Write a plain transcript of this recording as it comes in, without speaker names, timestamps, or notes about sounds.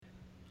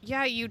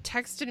Yeah, you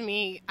texted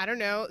me, I don't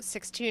know,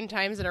 16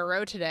 times in a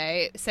row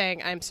today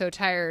saying I'm so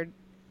tired.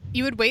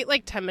 You would wait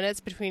like 10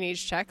 minutes between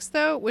each text,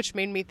 though, which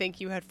made me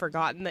think you had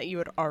forgotten that you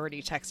had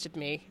already texted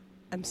me.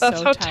 I'm That's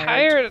so how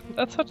tired.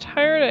 That's how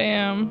tired I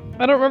am.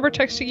 I don't remember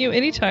texting you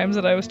any times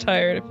that I was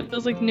tired. It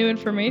feels like new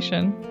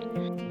information.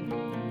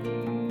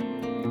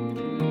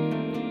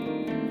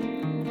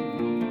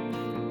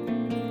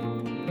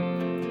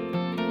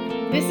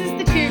 This is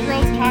the Two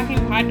Girls Talking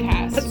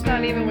podcast. That's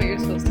not even what you're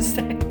supposed to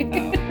say.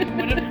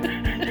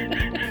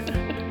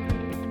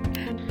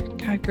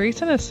 God,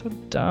 Grayson is so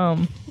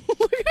dumb.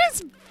 Look at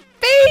his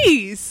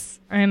face!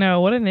 I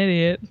know, what an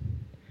idiot.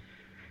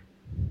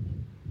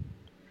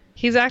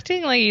 He's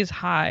acting like he's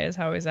high is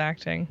how he's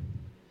acting.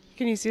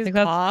 Can you see his Like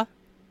that's- paw?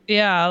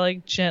 Yeah,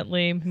 like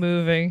gently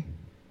moving.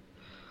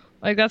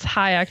 Like that's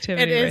high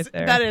activity It is. right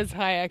there. That is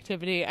high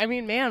activity. I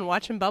mean, man,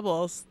 watching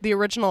Bubbles, the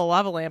original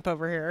lava lamp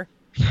over here.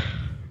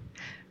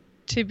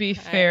 To be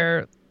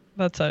fair,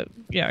 that's a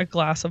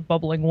glass of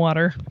bubbling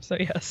water. So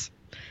yes.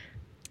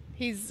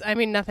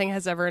 Nothing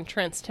has ever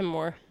entranced him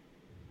more.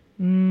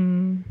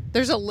 Mm.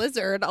 There's a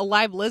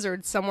live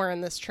lizard somewhere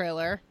in this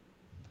trailer.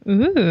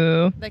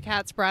 Ooh. The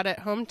cats brought it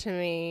home to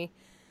me,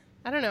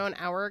 I don't know, an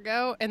hour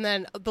ago, and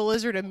then the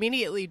lizard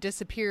immediately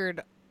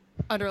disappeared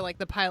under like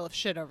the pile of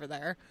shit over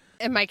there.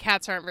 And my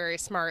cats aren't very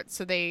smart,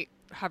 so they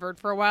hovered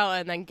for a while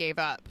and then gave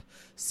up.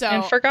 So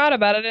And forgot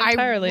about it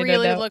entirely. I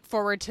really no doubt. look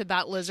forward to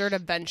that lizard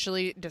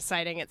eventually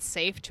deciding it's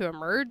safe to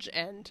emerge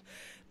and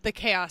the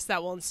chaos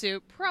that will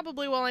ensue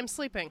probably while I'm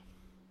sleeping.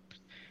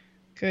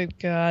 Good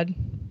God.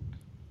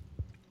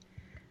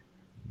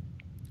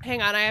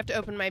 Hang on, I have to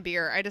open my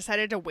beer. I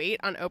decided to wait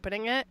on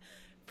opening it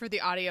for the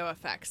audio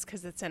effects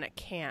because it's in a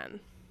can.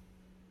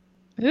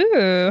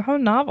 Ooh, how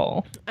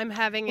novel. I'm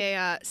having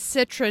a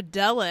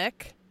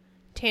Citradelic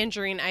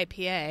Tangerine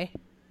IPA.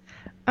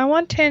 I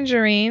want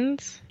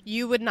tangerines.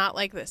 You would not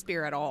like this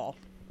beer at all.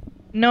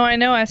 No, I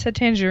know. I said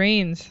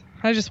tangerines.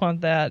 I just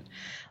want that.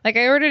 Like,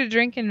 I ordered a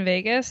drink in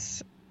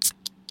Vegas.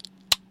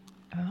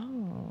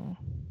 Oh.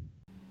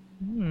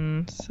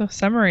 So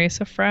summery,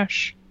 so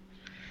fresh.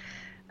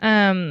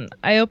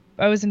 I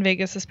was in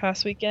Vegas this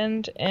past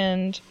weekend,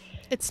 and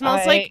It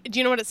smells like... Do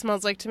you know what it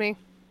smells like to me?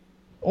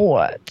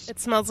 What? It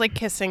smells like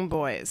kissing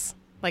boys.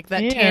 Like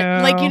that... Ew.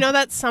 like, you know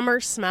that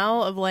summer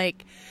smell of,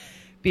 like...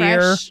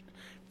 Beer.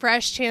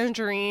 Fresh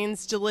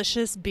tangerines,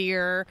 delicious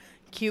beer,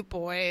 cute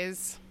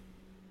boys.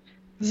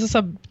 Is this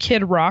a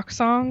Kid Rock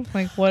song?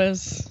 Like, what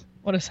is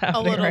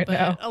happening right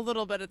now? A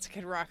little bit. It's a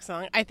Kid Rock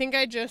song. I think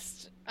I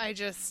just,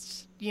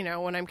 you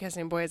know, when I'm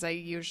kissing boys,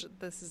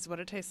 this is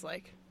what it tastes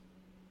like.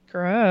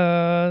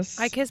 Gross.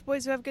 I kiss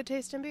boys who have good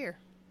taste in beer.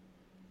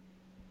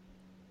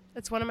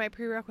 It's one of my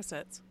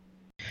prerequisites.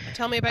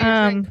 Tell me about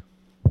your drink.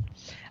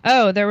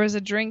 Oh, there was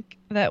a drink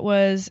that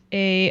was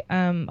a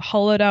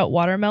hollowed out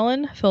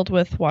watermelon filled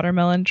with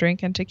watermelon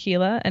drink and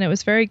tequila, and it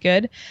was very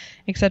good,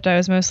 except I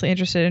was mostly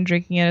interested in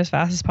drinking it as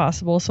fast as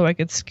possible so I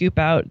could scoop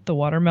out the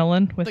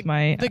watermelon with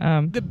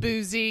the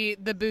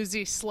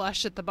boozy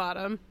slush at the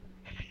bottom.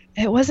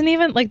 It wasn't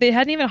even like they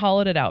hadn't even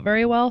hollowed it out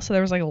very well, so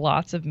there was like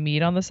lots of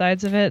meat on the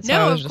sides of it. So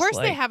no, I was of course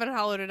just they haven't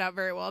hollowed it out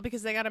very well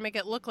because they got to make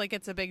it look like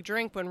it's a big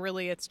drink when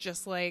really it's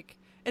just like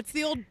it's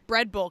the old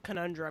bread bowl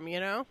conundrum, you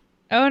know?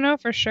 Oh, no,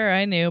 for sure.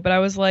 I knew. But I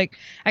was like,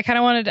 I kind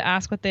of wanted to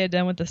ask what they had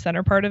done with the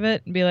center part of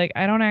it and be like,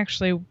 I don't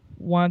actually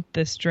want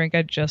this drink.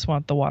 I just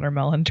want the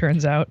watermelon,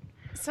 turns out.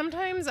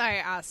 Sometimes I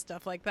ask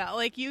stuff like that.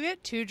 Like, you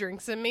get 2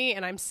 drinks in me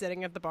and I'm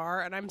sitting at the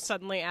bar and I'm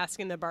suddenly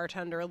asking the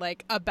bartender,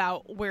 like,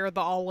 about where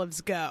the olives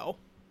go.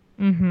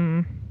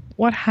 Mm-hmm.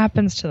 What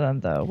happens to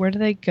them, though? Where do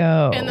they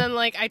go? And then,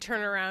 like, I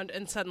turn around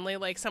and suddenly,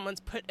 like, someone's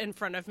put in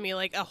front of me,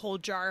 like, a whole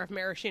jar of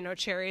maraschino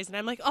cherries. And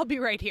I'm like, I'll be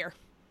right here.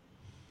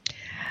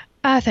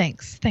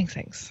 Thanks.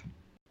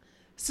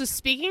 So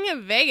speaking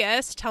of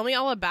Vegas, tell me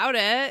all about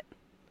it.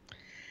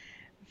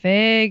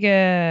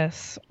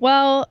 Vegas.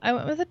 Well, I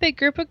went with a big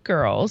group of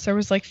girls. There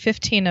was like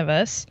 15 of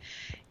us,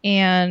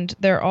 and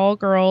they're all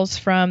girls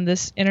from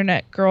this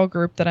internet girl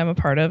group that I'm a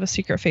part of, a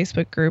secret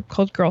Facebook group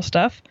called Girl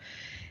Stuff.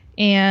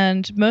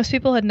 And most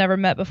people had never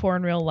met before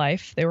in real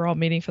life. They were all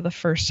meeting for the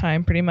first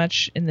time pretty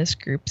much in this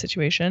group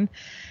situation.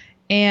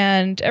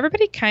 And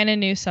everybody kind of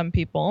knew some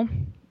people,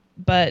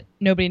 but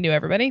nobody knew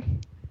everybody.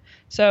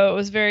 So it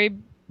was very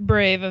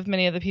brave of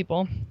many of the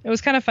people. It was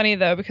kind of funny,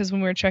 though, because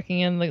when we were checking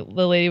in, the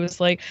lady was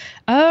like,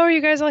 oh, are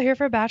you guys all here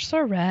for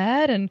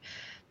Bachelorette? And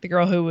the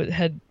girl who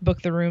had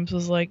booked the rooms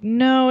was like,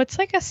 no, it's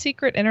like a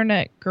secret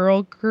internet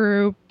girl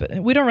group.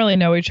 We don't really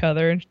know each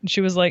other. And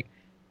she was like,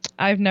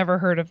 I've never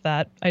heard of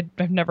that.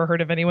 I've never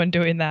heard of anyone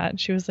doing that. And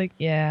she was like,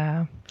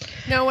 yeah.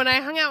 No, when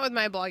I hung out with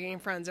my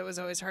blogging friends, it was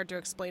always hard to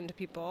explain to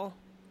people.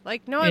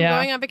 Like, no, I'm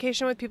going on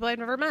vacation with people I've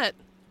never met.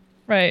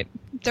 Right.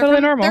 Totally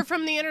normal. They're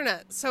from the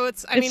internet. So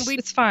it's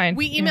fine.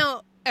 We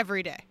email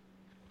every day.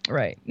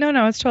 Right.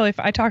 No, it's totally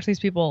fine. I talk to these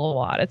people a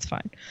lot. It's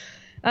fine.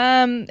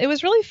 It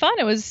was really fun.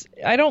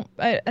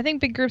 I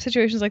think big group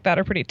situations like that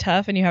are pretty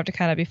tough, and you have to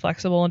kind of be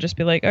flexible and just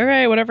be like, all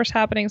right, whatever's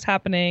happening is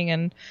happening.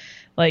 And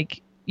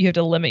like, you have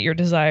to limit your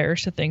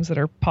desires to things that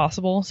are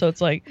possible. So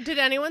it's like, Did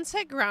anyone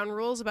set ground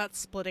rules about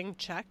splitting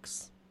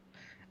checks?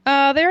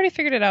 they already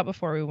figured it out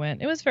before we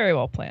went. It was very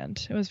well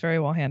planned. It was very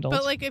well handled.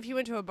 But like if you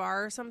went to a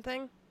bar or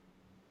something?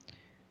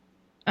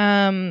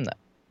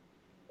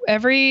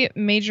 Every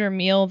major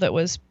meal that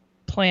was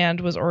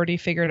planned was already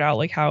figured out,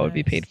 like how it would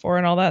be paid for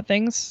and all that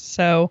things.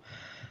 So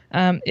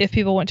if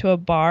people went to a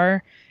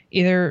bar,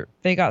 either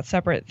they got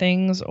separate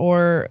things,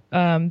 or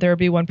there would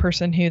be one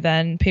person who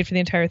then paid for the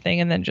entire thing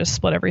and then just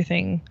split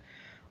everything,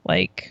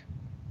 like,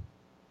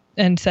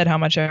 and said how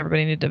much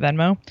everybody needed to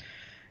Venmo.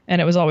 And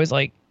it was always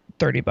like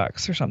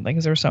 $30 or something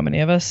because there were so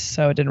many of us,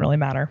 so it didn't really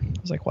matter.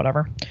 It was like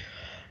whatever.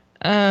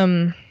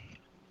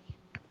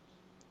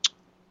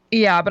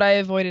 Yeah, but I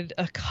avoided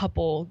a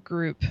couple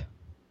group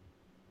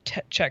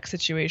check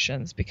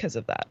situations because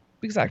of that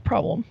exact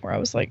problem, where I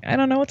was like, I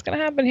don't know what's going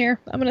to happen here.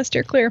 I'm going to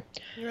steer clear.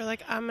 You were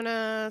like, I'm going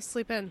to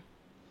sleep in.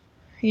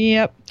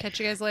 Yep. Catch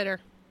you guys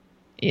later.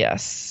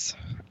 Yes.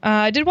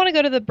 I did want to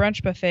go to the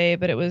brunch buffet,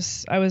 but I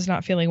was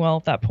not feeling well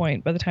at that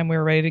point by the time we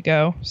were ready to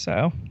go.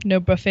 So no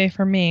buffet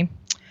for me.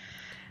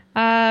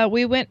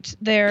 We went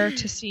there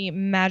to see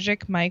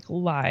Magic Mike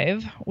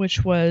live,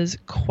 which was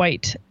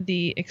quite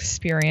the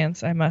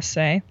experience, I must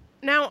say.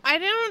 Now, I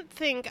don't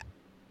think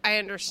I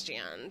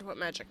understand what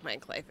Magic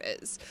Mike life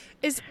is.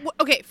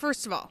 Okay,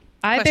 first of all,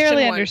 I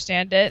barely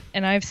understand it,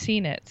 and I've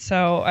seen it.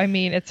 So, I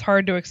mean, it's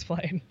hard to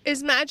explain.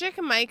 Is Magic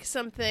Mike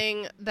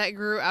something that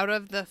grew out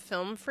of the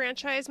film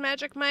franchise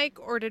Magic Mike,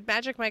 or did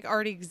Magic Mike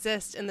already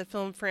exist and the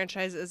film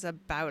franchise is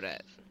about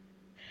it?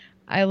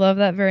 I love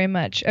that very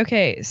much.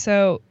 Okay,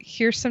 so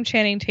here's some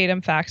Channing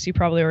Tatum facts you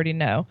probably already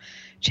know.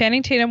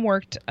 Channing Tatum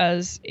worked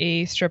as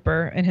a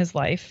stripper in his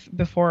life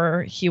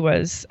before he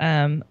was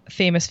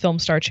famous film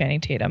star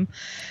Channing Tatum.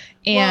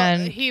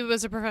 And he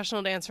was a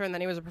professional dancer, and then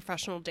he was a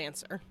professional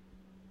dancer.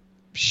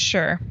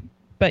 Sure,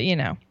 but you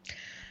know.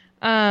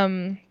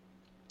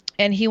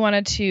 And he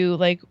wanted to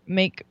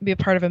be a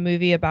part of a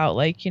movie about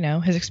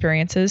his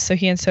experiences. So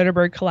he and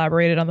Soderbergh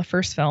collaborated on the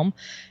first film,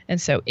 and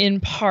so in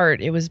part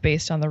it was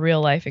based on the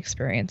real life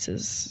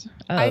experiences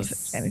of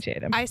Channing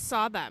Tatum. I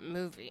saw that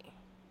movie.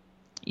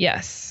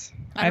 Yes,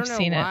 I've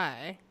seen it.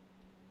 Why?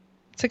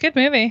 It's a good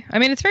movie. I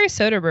mean, it's very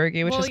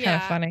Soderberghy, which is kind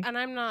of funny. And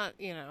I'm not,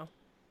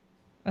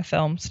 a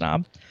film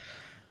snob.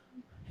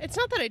 It's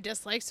not that I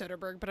dislike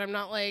Soderbergh, but I'm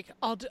not like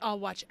I'll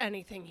watch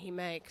anything he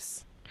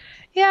makes.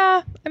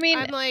 Yeah, I mean,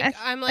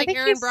 I'm like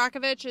Aaron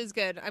Brockovich is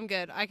good. I'm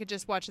good. I could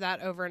just watch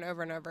that over and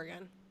over and over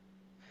again.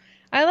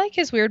 I like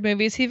his weird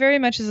movies. He very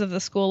much is of the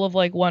school of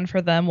like one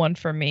for them, one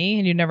for me,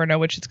 and you never know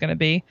which it's going to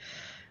be.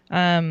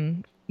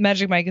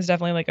 Magic Mike is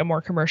definitely like a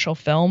more commercial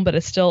film, but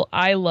it's still,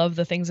 I love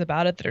the things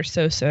about it that are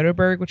so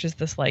Soderbergh, which is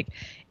this like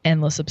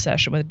endless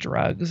obsession with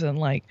drugs and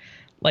like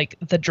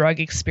the drug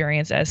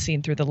experience as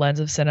seen through the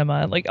lens of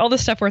cinema, like all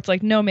this stuff where it's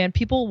like, no man,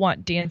 people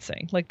want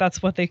dancing. Like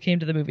that's what they came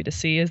to the movie to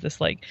see, is this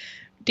like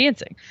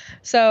dancing.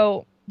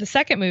 So the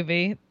second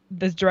movie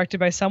that's directed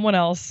by someone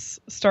else,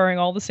 starring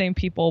all the same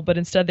people, but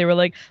instead they were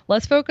like,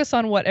 let's focus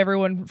on what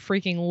everyone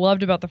freaking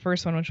loved about the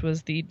first one, which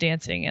was the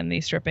dancing and the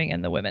stripping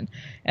and the women,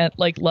 and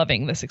like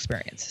loving this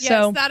experience. Yes,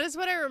 so that is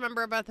what I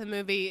remember about the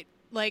movie.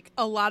 Like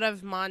a lot of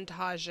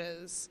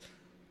montages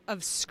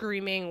of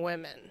screaming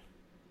women.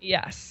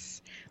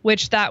 Yes.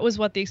 Which that was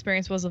what the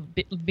experience was of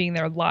being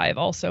there live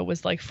also,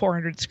 was like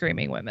 400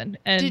 screaming women.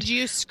 And did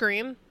you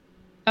scream?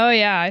 Oh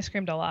yeah, I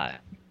screamed a lot.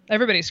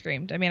 Everybody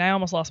screamed. I mean, I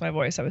almost lost my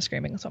voice. I was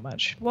screaming so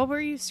much. What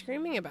were you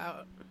screaming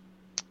about?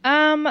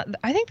 I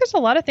think there's a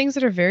lot of things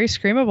that are very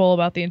screamable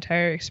about the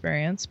entire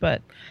experience,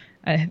 but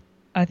I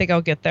think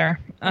I'll get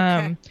there.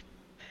 Okay.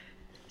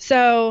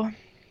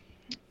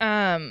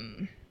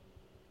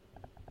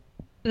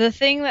 The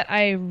thing that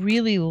I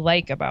really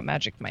like about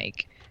Magic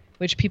Mike,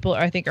 which people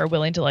I think are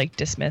willing to like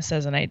dismiss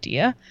as an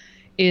idea,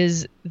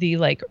 is the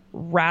like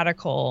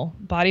radical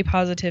body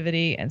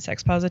positivity and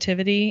sex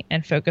positivity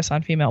and focus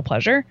on female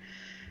pleasure,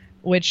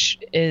 which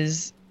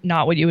is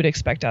not what you would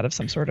expect out of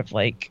some sort of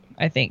like,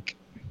 I think,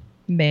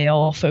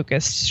 male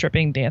focused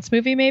stripping dance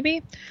movie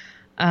maybe.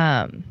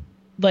 But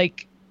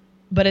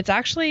it's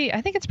actually, I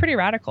think it's pretty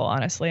radical,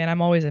 honestly, and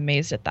I'm always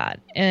amazed at that.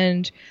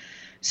 And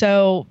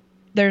so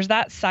there's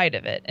that side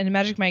of it. And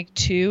Magic Mike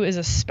 2 is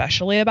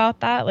especially about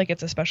that. Like,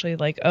 it's especially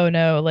like, oh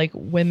no, like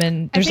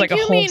women, there's like a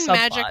whole subplot. You mean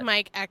Magic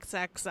Mike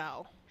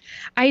XXL.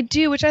 I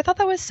do, which I thought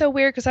that was so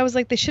weird, because I was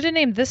like, they should have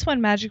named this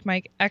one Magic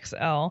Mike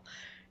XL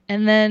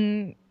and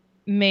then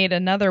made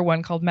another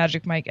one called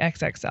Magic Mike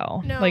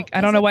XXL. No, like,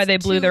 I don't know why they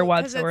blew their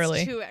wad so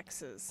early. Two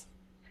X's.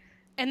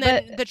 And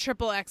then the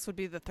triple X would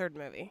be the third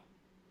movie.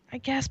 I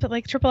guess, but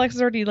like triple X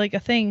is already like a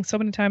thing so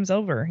many times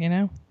over, you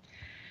know?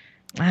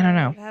 I don't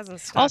know. It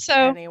hasn't stopped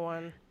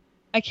anyone.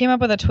 I came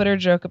up with a Twitter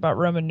joke about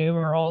Roman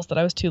numerals that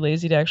I was too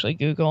lazy to actually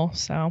Google.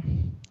 So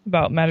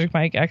about Magic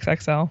Mike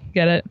XXL.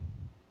 Get it?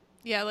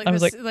 Yeah,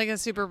 like a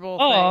Super Bowl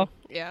thing.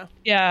 Yeah.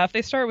 Yeah, if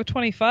they start with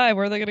 25,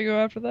 where are they going to go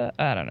after that?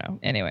 I don't know.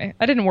 Anyway,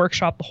 I didn't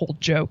workshop the whole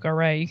joke, all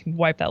right? You can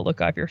wipe that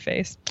look off your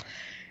face.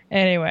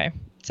 Anyway,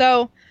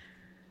 so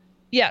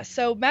Yeah,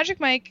 so Magic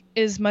Mike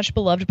is much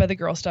beloved by the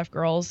Girl Stuff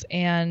girls,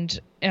 and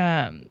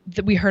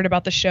we heard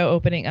about the show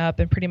opening up,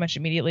 and pretty much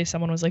immediately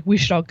someone was like, we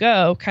should all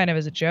go, kind of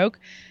as a joke.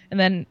 And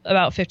then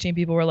about 15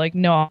 people were like,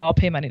 no, I'll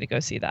pay money to go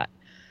see that.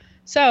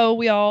 So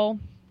we all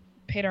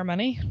paid our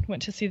money,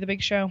 went to see the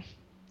big show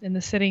in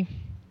the city.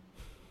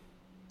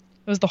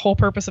 It was the whole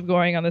purpose of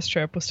going on this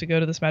trip, was to go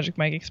to this Magic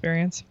Mike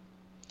experience.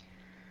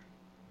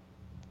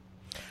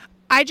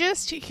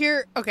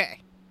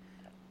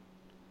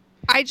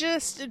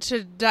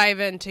 To dive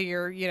into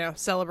your,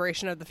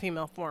 celebration of the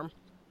female form.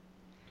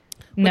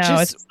 No,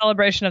 it's a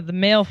celebration of the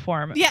male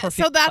form. Yeah,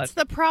 so that's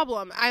the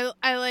problem. I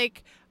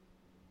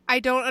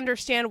don't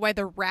understand why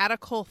the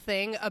radical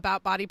thing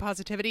about body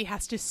positivity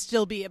has to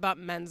still be about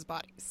men's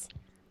bodies.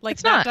 Like,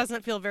 it's that not.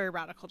 Doesn't feel very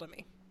radical to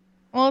me.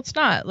 Well, it's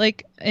not.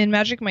 Like, in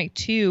Magic Mike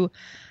 2,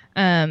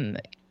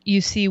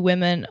 you see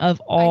women of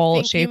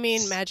all shapes. You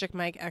mean Magic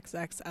Mike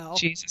XXL.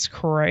 Jesus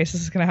Christ,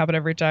 this is going to happen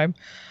every time.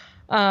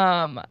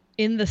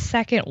 In the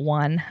second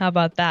one, how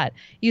about that?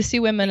 You see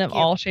women of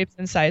all shapes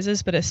and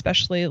sizes, but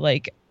especially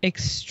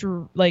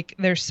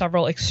there's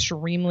several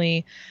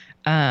extremely,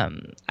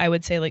 I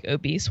would say like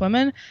obese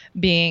women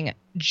being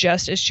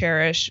just as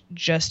cherished,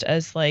 just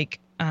as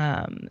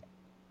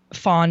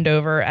fawned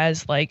over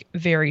as like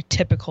very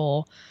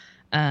typical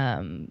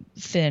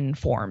thin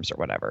forms or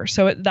whatever.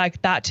 So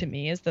that to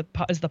me is the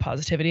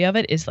positivity of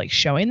it, is like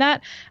showing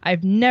that.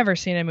 I've never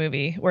seen a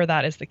movie where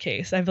that is the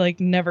case. I've like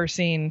never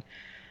seen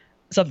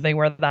something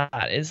where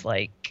that is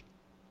like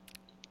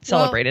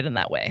celebrated in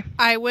that way.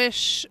 I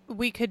wish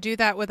we could do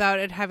that without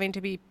it having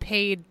to be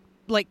paid.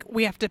 Like,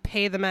 we have to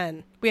pay the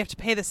men. We have to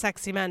pay the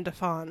sexy men to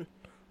fawn.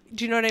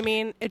 Do you know what I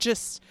mean? It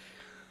just...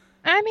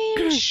 I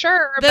mean,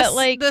 sure, but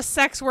like... The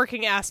sex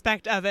working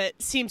aspect of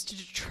it seems to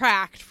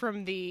detract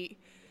from the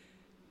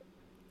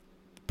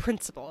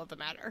principle of the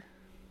matter.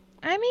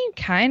 I mean,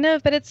 kind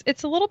of, but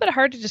it's a little bit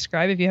hard to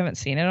describe if you haven't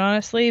seen it,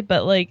 honestly.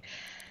 But like,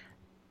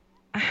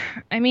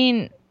 I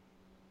mean...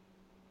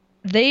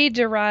 They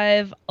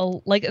derive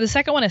like the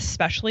second one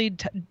especially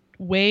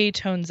way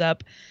tones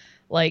up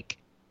like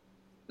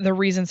the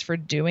reasons for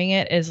doing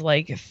it is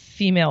like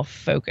female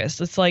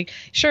focused. It's like,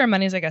 sure,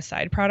 money's like a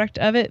side product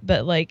of it,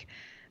 but like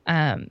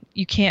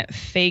you can't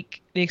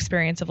fake the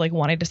experience of like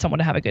wanting someone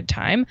to have a good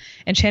time.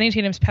 And Channing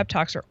Tatum's pep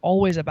talks are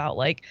always about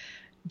like,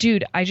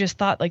 dude, I just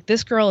thought like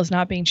this girl is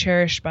not being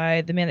cherished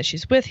by the man that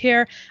she's with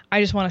here.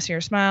 I just want to see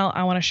her smile.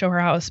 I want to show her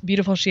how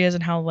beautiful she is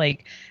and how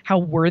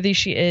worthy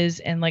she is.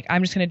 And like,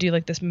 I'm just going to do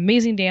like this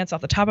amazing dance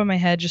off the top of my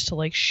head just to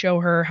like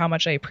show her how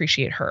much I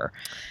appreciate her.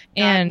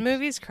 God, and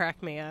movies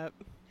crack me up.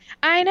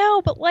 I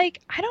know, but like,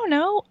 I don't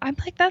know. I'm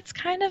like, that's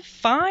kind of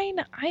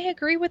fine. I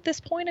agree with this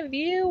point of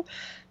view,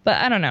 but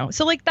I don't know.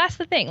 So like, that's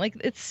the thing. Like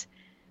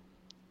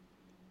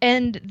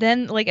and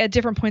then like at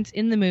different points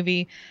in the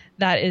movie,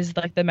 that is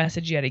like the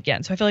message yet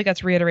again. So I feel like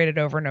that's reiterated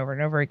over and over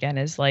and over again,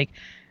 is like,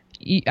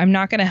 I'm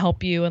not going to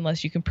help you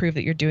unless you can prove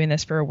that you're doing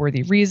this for a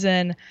worthy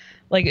reason.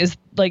 Like, is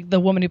like the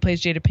woman who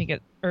plays Jada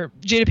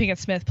Pinkett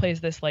Smith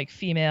plays this like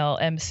female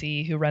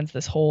MC who runs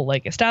this whole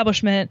like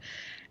establishment.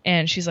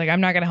 And she's like,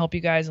 I'm not going to help you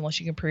guys unless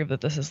you can prove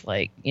that this is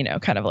like,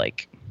 kind of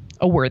like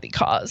a worthy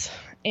cause.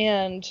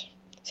 And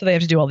so they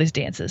have to do all these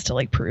dances to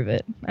like prove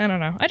it. I don't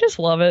know. I just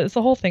love it.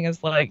 The whole thing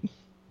is like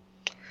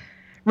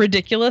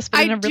ridiculous, but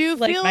I do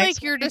feel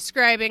like you're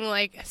describing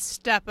like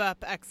Step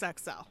Up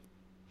XXL.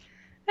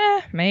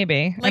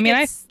 Maybe. Like, I mean,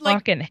 I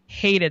fucking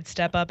hated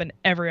Step Up and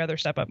every other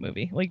Step Up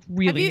movie. Like,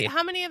 really.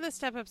 How many of the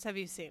Step Ups have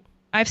you seen?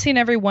 I've seen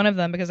every one of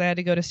them because I had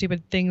to go to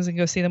stupid things and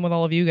go see them with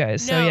all of you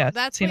guys. No, so yeah,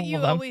 that's what you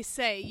always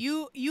say.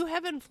 You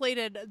have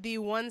inflated the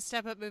one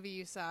Step Up movie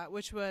you saw,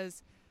 which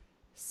was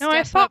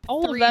I saw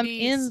all of them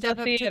in the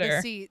theater. To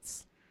the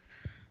seats.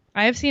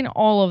 I have seen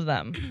all of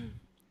them.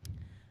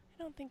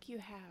 I don't think you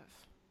have.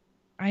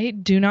 I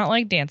do not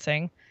like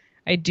dancing.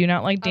 I do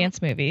not like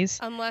dance movies.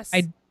 Unless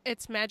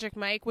it's Magic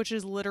Mike, which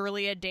is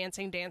literally a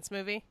dancing dance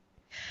movie.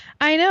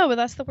 I know, but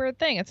that's the weird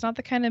thing. It's not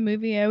the kind of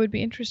movie I would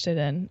be interested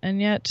in,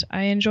 and yet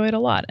I enjoy it a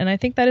lot. And I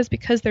think that is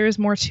because there is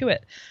more to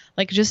it.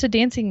 Like, just a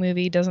dancing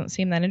movie doesn't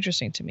seem that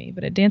interesting to me,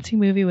 but a dancing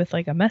movie with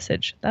like a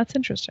message, that's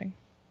interesting.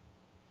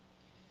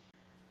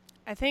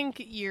 I think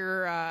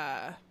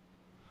you're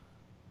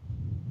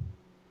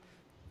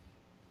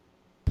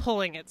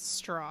pulling at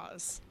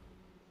straws.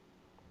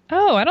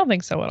 Oh, I don't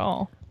think so at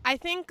all. I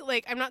think,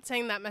 like, I'm not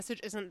saying that message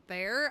isn't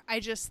there. I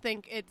just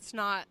think it's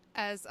not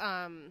as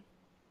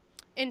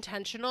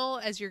intentional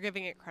as you're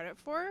giving it credit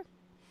for.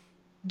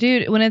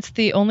 Dude, when it's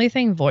the only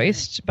thing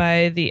voiced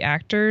by the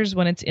actors,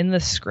 when it's in the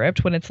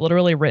script, when it's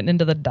literally written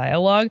into the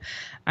dialogue,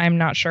 I'm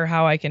not sure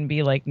how I can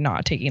be like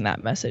not taking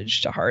that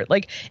message to heart.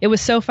 Like, it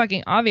was so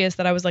fucking obvious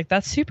that I was like,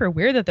 that's super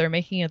weird that they're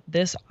making it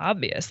this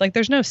obvious. Like,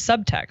 there's no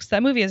subtext.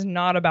 That movie is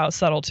not about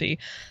subtlety.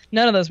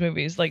 None of those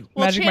movies. Like,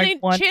 well, Magic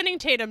Mike 1. Channing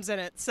Tatum's in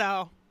it,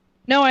 so.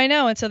 No, I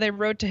know. And so they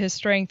wrote to his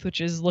strength,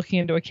 which is looking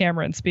into a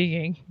camera and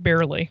speaking.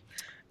 Barely.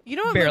 You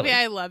know what movie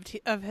I loved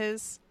of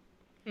his?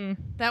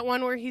 That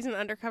one where he's an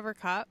undercover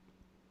cop.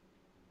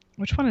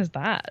 Which one is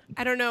that?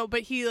 I don't know,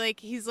 but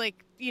he's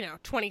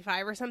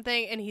 25 or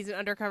something, and he's an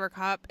undercover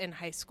cop in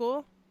high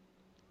school.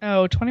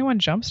 Oh, 21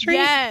 Jump Street?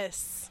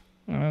 Yes.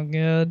 Oh,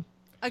 good.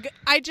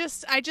 I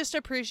just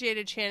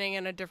appreciated Channing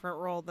in a different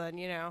role than,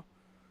 naked.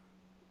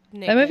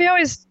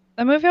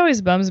 That movie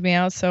always bums me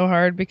out so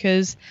hard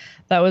because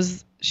that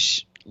was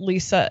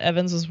Lisa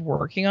Evans was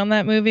working on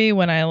that movie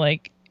when I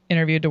like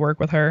interviewed to work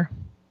with her.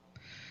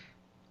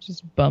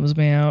 Just bums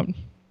me out.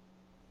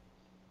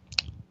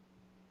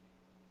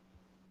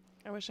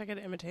 I wish I could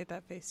imitate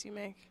that face you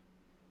make.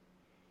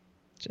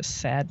 Just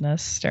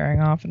sadness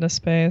staring off into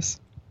space.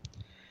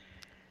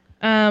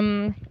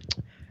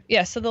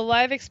 Yeah, so the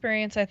live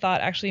experience I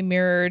thought actually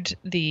mirrored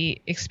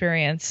the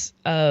experience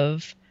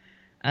of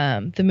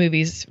the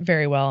movies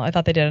very well. I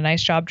thought they did a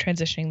nice job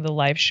transitioning the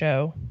live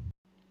show.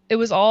 It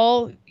was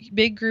all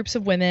big groups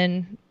of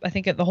women. I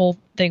think the whole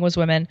thing was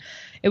women.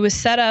 It was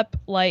set up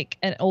like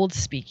an old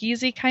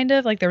speakeasy kind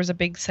of. Like there was a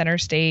big center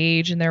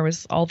stage and there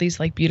was all these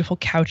like beautiful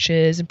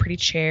couches and pretty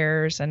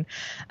chairs. And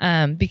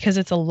because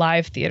it's a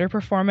live theater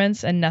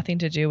performance and nothing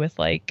to do with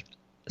like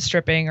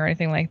stripping or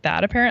anything like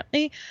that,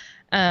 apparently,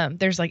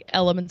 there's like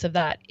elements of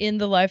that in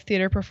the live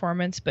theater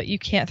performance, but you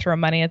can't throw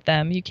money at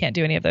them. You can't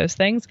do any of those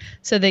things.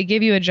 So they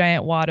give you a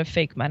giant wad of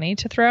fake money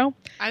to throw.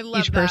 I love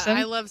each that. person.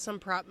 I love some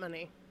prop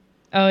money.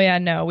 Oh yeah,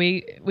 no,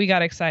 we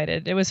got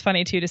excited. It was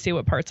funny too to see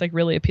what parts like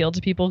really appealed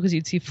to people because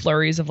you'd see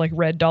flurries of like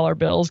red dollar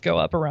bills go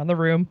up around the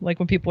room, like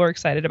when people are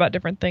excited about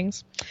different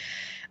things.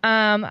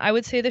 I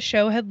would say the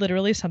show had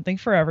literally something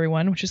for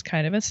everyone, which is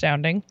kind of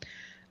astounding.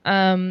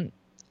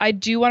 I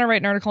do want to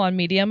write an article on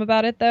Medium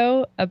about it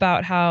though,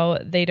 about how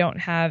they don't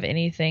have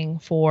anything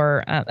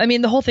for. I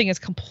mean, the whole thing is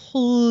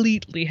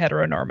completely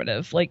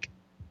heteronormative, like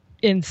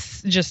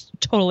just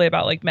totally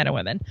about like men and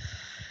women.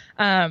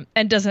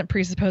 And doesn't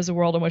presuppose a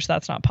world in which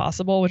that's not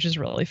possible, which is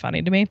really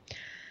funny to me.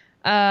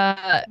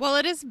 Well,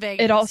 it is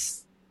Vegas. It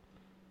also,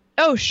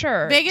 oh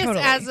sure, Vegas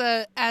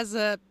totally. as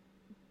a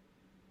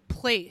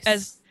place,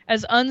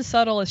 as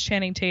unsubtle as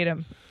Channing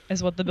Tatum,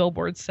 is what the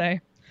billboards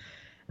say.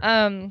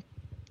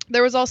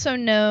 There was also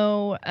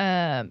no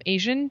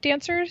Asian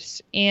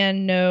dancers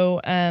and no,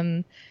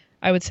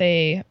 I would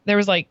say there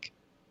was like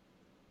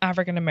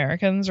African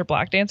Americans or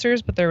black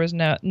dancers, but there was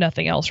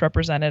nothing else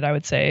represented. I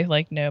would say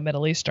like no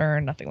Middle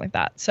Eastern, nothing like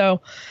that.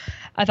 So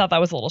I thought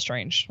that was a little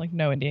strange. Like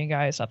no Indian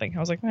guys, nothing. I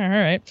was like, all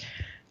right.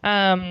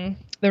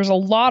 There was a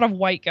lot of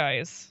white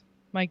guys,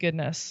 my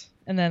goodness,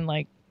 and then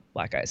like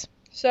black guys.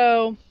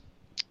 So,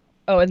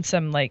 and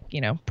some like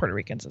Puerto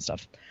Ricans and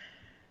stuff.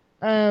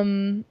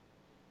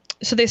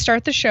 So they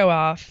start the show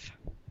off,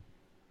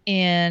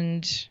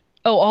 and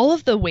all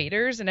of the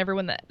waiters and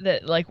everyone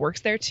that like works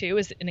there too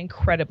is an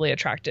incredibly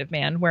attractive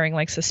man wearing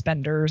like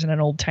suspenders and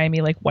an old timey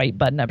like white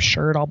button up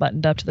shirt all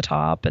buttoned up to the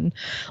top and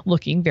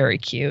looking very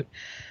cute.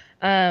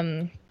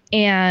 And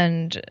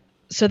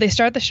so they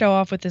start the show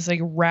off with this like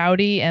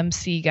rowdy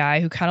MC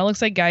guy who kind of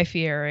looks like Guy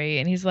Fieri,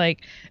 and he's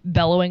like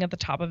bellowing at the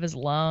top of his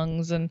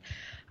lungs. And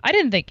I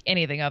didn't think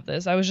anything of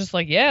this. I was just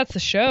like, yeah, it's the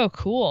show.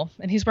 Cool.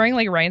 And he's wearing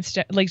like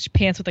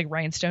pants with like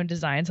rhinestone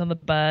designs on the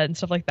butt and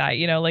stuff like that,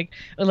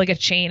 like a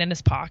chain in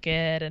his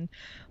pocket and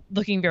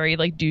looking very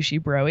like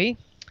douchey bro-y.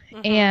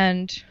 Mm-hmm.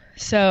 And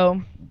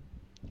so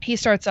he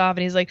starts off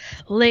and he's like,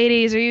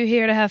 ladies, are you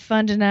here to have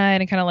fun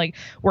tonight? And kind of like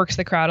works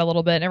the crowd a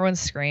little bit, and everyone's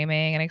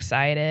screaming and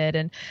excited.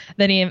 And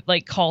then he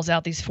like calls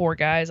out these 4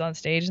 guys on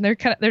stage, and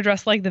they're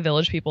dressed like the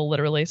Village People,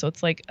 literally. So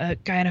it's like a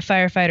guy in a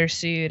firefighter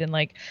suit and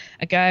like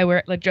a guy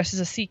dressed as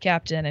a sea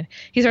captain. And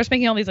he starts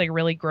making all these like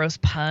really gross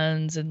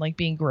puns and like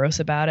being gross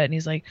about it. And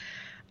he's like,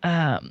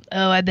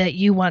 I bet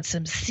you want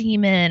some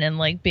semen, and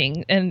like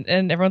and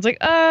everyone's like,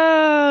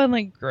 oh, and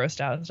like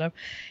grossed out and stuff.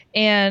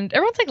 And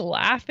everyone's like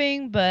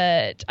laughing,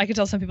 but I could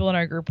tell some people in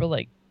our group were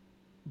like,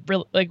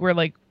 we're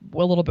like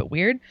a little bit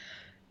weird.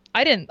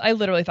 I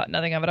literally thought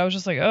nothing of it. I was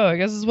just like, oh, I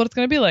guess this is what it's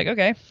going to be like.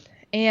 Okay.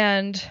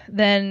 And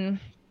then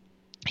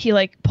he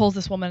like pulls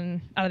this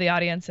woman out of the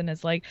audience and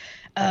is like,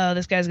 oh,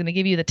 this guy's going to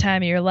give you the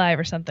time of your life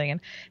or something, and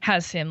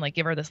has him like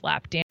give her this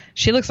lap dance.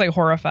 She looks like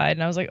horrified,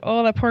 and I was like,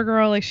 oh, that poor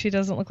girl, like she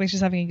doesn't look like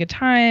she's having a good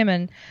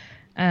time.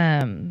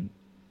 And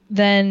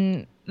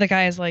then the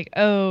guy is like,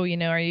 oh,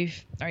 are you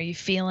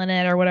feeling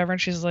it or whatever?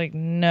 And she's like,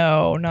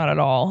 no, not at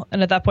all.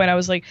 And at that point I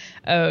was like,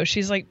 oh,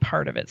 she's like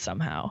part of it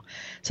somehow.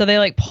 So they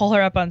like pull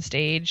her up on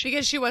stage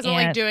because she wasn't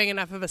like doing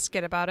enough of a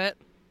skit about it.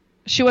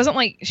 She wasn't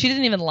like, she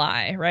didn't even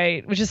lie,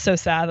 right? Which is so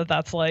sad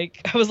that's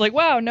like, I was like,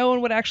 wow, no one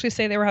would actually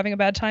say they were having a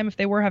bad time if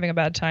they were having a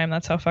bad time.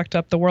 That's how fucked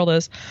up the world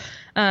is.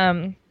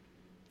 I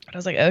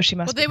was like, oh, she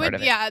must be part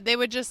of it. Yeah, they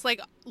would just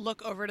like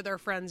look over to their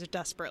friends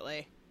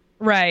desperately.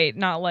 Right,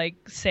 not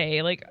like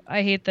say like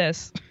I hate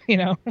this,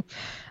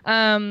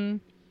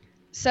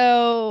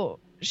 So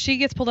she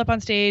gets pulled up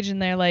on stage,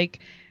 and they're like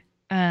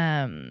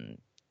he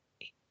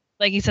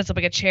sets up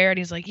like a chair, and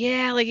he's like,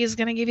 yeah, like he's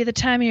gonna give you the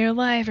time of your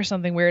life or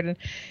something weird,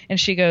 and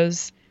she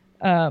goes,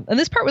 and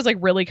this part was like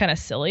really kind of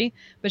silly,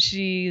 but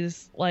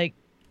she's like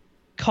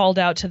called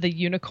out to the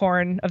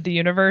unicorn of the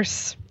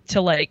universe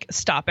to like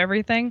stop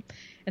everything,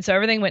 and so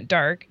everything went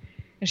dark.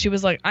 And she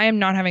was like, I am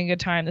not having a good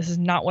time. This is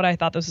not what I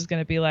thought this was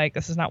going to be like.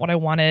 This is not what I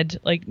wanted.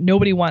 Like,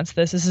 nobody wants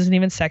this. This isn't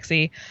even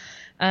sexy.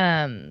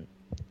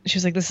 She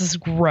was like, this is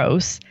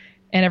gross.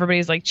 And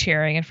everybody's like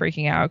cheering and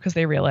freaking out because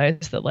they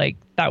realized that like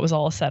that was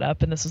all a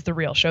setup and this was the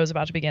real show is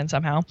about to begin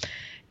somehow.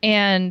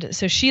 And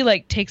so she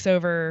like takes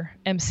over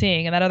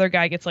emceeing, and that other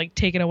guy gets like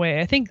taken away,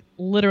 I think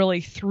literally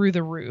through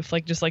the roof,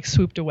 like just like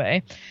swooped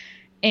away.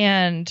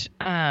 And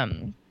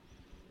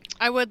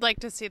I would like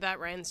to see that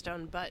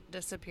rhinestone butt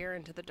disappear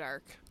into the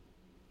dark.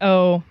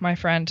 Oh, my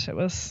friend, it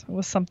was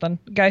something.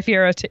 Guy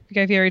Fieri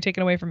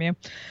taken away from you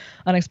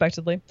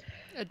unexpectedly.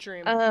 A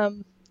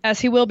dream. As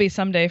he will be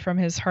someday from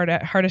his heart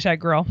attack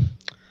girl.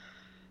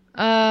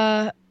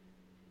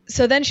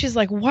 So then she's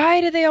like,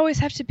 why do they always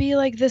have to be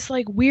like this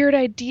like weird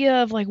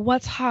idea of like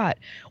what's hot?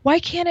 Why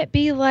can't it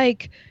be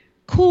like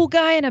cool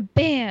guy in a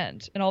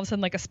band? And all of a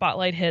sudden like a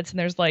spotlight hits and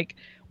there's like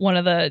one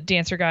of the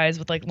dancer guys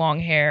with like long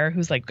hair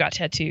who's like got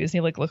tattoos and he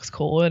like looks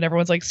cool and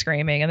everyone's like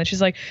screaming. And then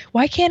she's like,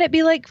 why can't it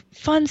be like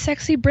fun,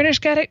 sexy British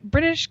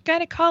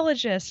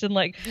gynecologist? And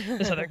like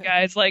this other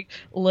guy's like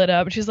lit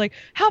up and she's like,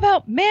 how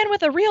about man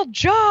with a real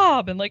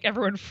job? And like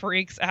everyone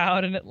freaks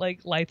out and it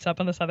like lights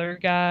up on this other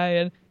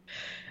guy.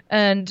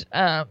 And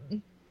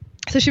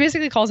so she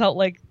basically calls out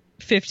like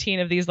 15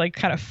 of these like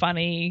kind of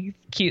funny,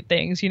 cute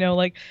things, you know,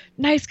 like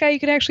nice guy you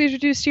could actually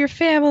introduce to your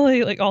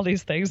family, like all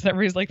these things. And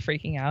everybody's like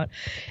freaking out.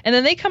 And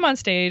then they come on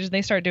stage and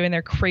they start doing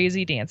their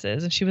crazy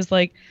dances. And she was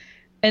like,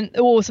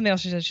 something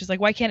else she said, she's like,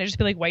 why can't it just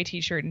be like white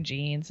t-shirt and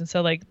jeans? And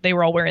so like they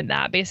were all wearing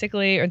that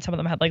basically, and some of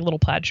them had like little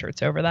plaid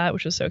shirts over that,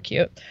 which was so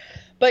cute.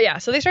 But yeah,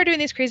 so they start doing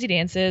these crazy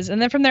dances, and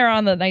then from there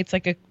on, the night's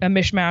like a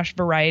mishmash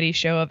variety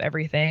show of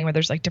everything, where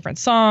there's like different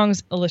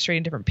songs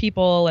illustrating different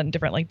people and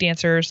different like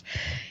dancers,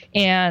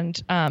 and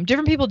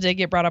different people did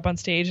get brought up on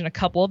stage, and a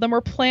couple of them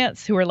were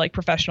plants who were like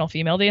professional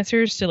female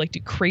dancers to like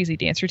do crazy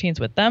dance routines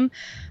with them,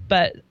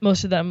 but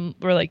most of them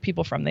were like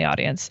people from the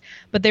audience.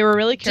 But they were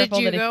really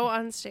careful. Did you go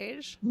on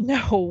stage?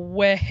 No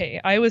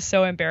way. I was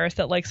so embarrassed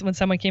that like when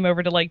someone came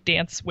over to like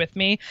dance with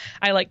me,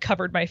 I like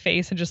covered my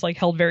face and just like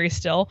held very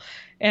still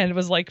and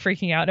was like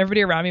freaking out. And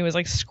everybody around me was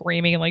like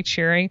screaming and like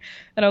cheering.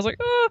 And I was like,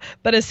 oh.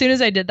 But as soon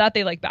as I did that,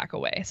 they like back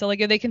away. So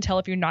like if they can tell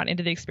if you're not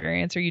into the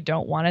experience or you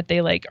don't want it,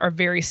 they like are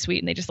very sweet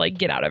and they just like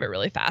get out of it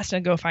really fast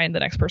and go find the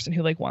next person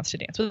who like wants to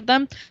dance with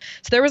them.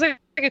 So there was like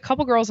a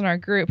couple girls in our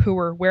group who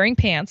were wearing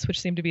pants,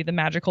 which seemed to be the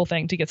magical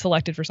thing to get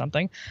selected for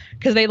something,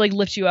 because they like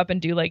lift you up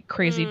and do like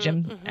crazy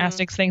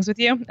gymnastics things with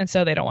you. And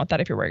so they don't want that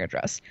if you're wearing a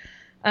dress.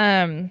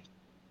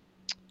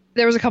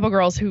 There was a couple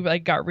girls who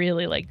like got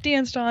really like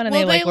danced on, and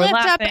Will they like were lift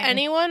laughing. up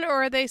anyone,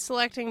 or are they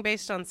selecting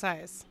based on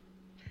size?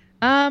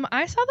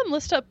 I saw them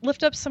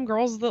lift up some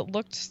girls that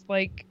looked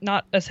like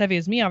not as heavy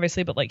as me,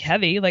 obviously, but like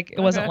heavy. Like it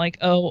wasn't like,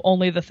 oh,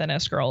 only the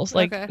thinnest girls.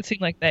 Like it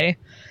seemed like they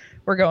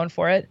were going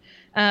for it.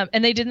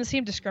 And they didn't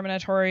seem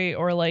discriminatory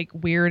or like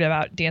weird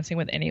about dancing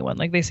with anyone.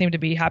 Like they seemed to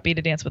be happy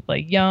to dance with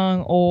like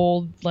young,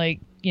 old, like,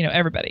 you know,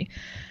 everybody.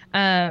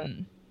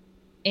 And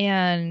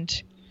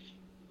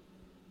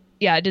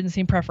yeah, it didn't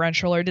seem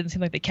preferential, or it didn't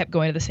seem like they kept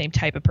going to the same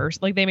type of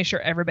person. Like they made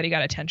sure everybody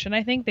got attention.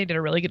 I think they did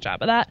a really good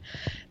job of that.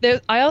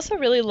 I also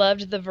really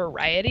loved the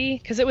variety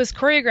because it was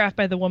choreographed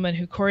by the woman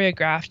who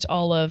choreographed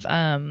all of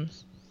the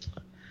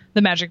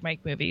Magic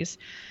Mike movies,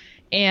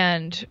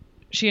 and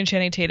she and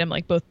Channing Tatum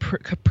like both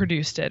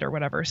produced it or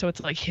whatever. So it's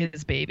like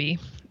his baby.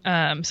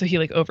 So he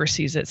like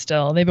oversees it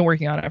still. They've been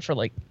working on it for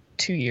like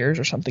 2 years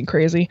or something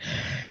crazy.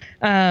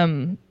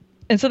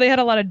 And so they had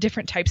a lot of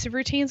different types of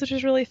routines, which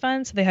was really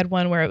fun. So they had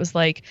one where it was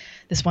like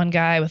this one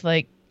guy with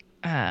like,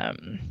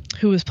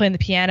 who was playing the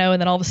piano. And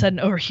then all of a sudden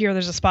over here,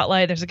 there's a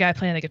spotlight. There's a guy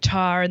playing the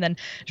guitar. And then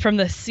from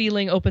the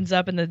ceiling opens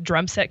up and the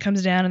drum set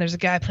comes down and there's a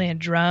guy playing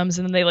drums.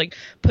 And then they like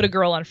put a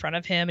girl in front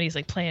of him and he's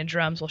like playing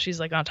drums while she's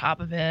like on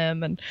top of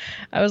him. And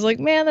I was like,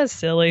 man, that's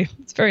silly.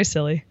 It's very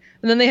silly.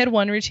 And then they had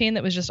one routine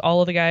that was just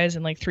all of the guys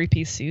in like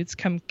 3-piece suits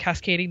come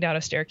cascading down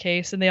a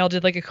staircase, and they all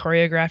did like a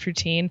choreographed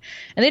routine,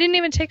 and they didn't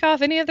even take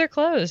off any of their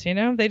clothes, you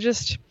know, they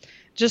just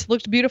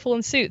looked beautiful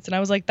in suits. And I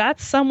was like,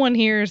 that's someone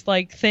here's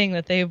like thing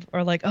that they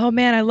are like, oh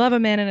man, I love a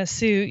man in a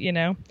suit, you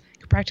know, you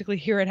could practically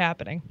hear it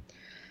happening.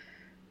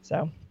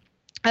 So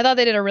I thought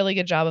they did a really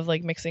good job of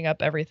like mixing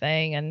up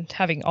everything and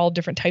having all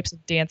different types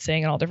of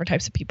dancing and all different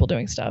types of people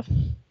doing stuff.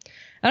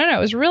 I don't know,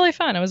 it was really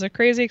fun. It was a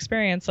crazy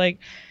experience. Like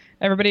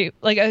everybody,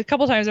 like a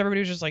couple times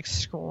everybody was just like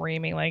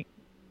screaming, like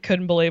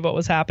couldn't believe what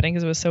was happening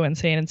because it was so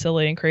insane and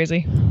silly and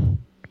crazy.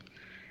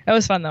 It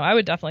was fun though. I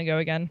would definitely go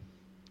again.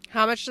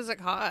 How much does it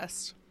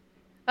cost?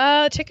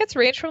 Tickets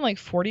range from like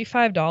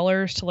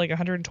 $45 to like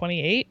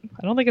 $128.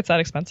 I don't think it's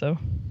that expensive.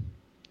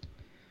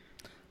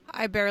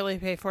 I barely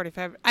pay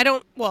 $45. I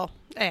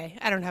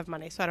don't have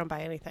money, so I don't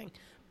buy anything.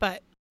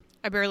 But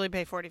I barely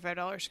pay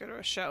 $45 to go to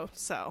a show,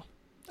 so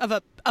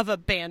of a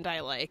band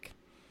I like.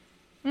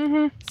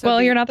 Mm-hmm. So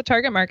well, you're not the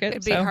target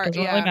market, so hard, it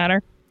doesn't really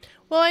matter.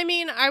 Well, I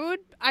mean,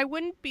 I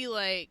wouldn't be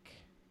like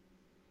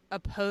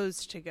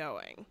opposed to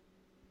going.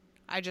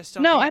 I just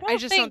don't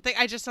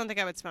think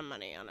I would spend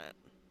money on it.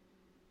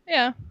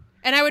 Yeah.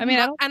 And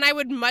I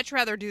would much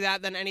rather do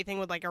that than anything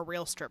with like a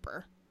real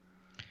stripper.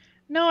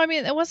 No, I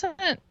mean, it wasn't.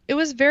 It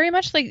was very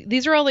much like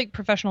these are all like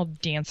professional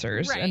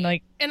dancers, Right. and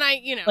like, and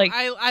like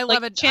I like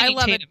love it. Channing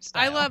Tatum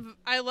style.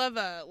 I love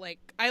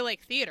I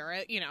like theater.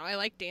 I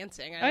like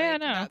dancing. Oh yeah, like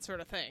no. that sort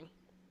of thing.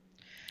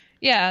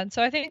 Yeah, and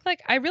so I think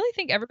like I really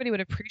think everybody would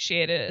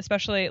appreciate it,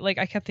 especially like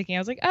I kept thinking I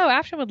was like, oh,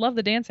 Ashton would love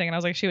the dancing, and I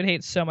was like, she would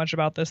hate so much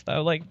about this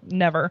though, like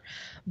never.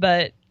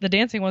 But the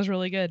dancing was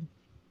really good.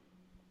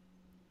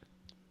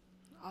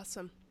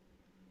 Awesome.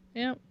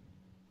 Yeah.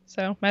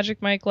 So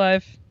Magic Mike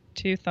Live,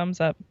 2 thumbs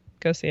up.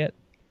 Go see it.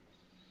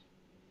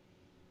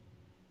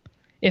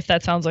 If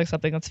that sounds like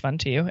something that's fun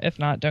to you. If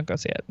not, don't go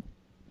see it.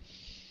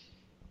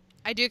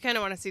 I do kind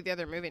of want to see the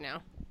other movie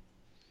now.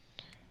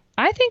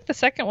 I think the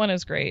second one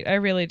is great. I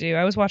really do.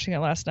 I was watching it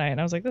last night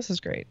and I was like, this is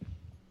great.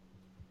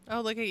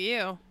 Oh, look at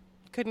you.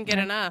 Couldn't get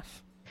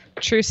enough.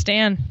 True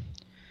Stan.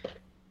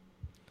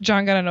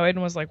 John got annoyed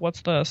and was like,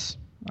 what's this?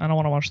 I don't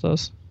want to watch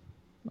this.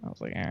 I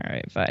was like, all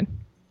right, fine.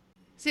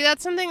 See,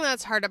 that's something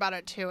that's hard about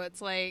it too.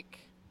 It's like,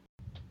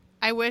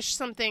 I wish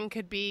something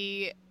could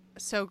be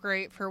so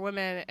great for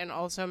women and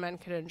also men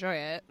could enjoy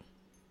it.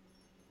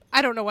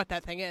 I don't know what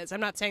that thing is. I'm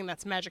not saying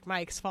that's Magic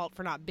Mike's fault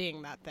for not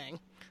being that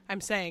thing.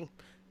 I'm saying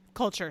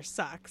culture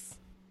sucks.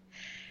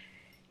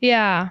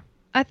 Yeah.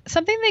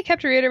 Something they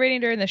kept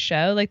reiterating during the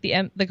show, like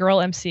the girl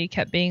MC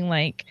kept being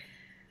like,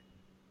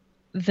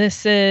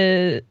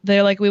 they're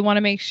like, we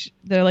want to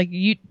they're like,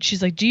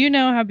 she's like, do you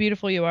know how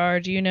beautiful you are?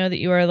 Do you know that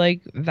you are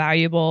like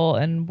valuable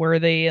and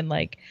worthy and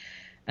like,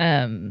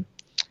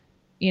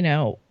 you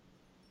know,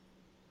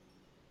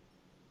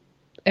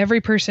 every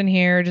person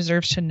here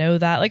deserves to know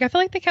that. Like, I feel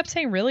like they kept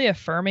saying really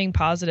affirming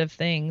positive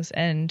things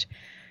and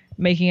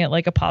making it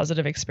like a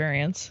positive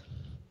experience,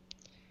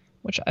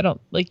 which I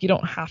don't like. You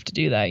don't have to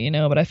do that, you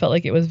know, but I felt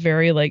like it was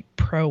very like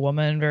pro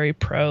woman, very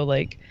pro,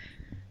 like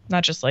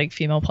not just like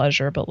female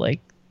pleasure, but like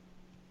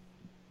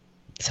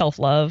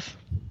self-love.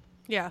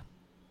 Yeah.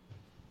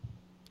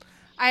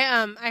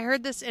 I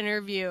heard this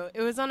interview.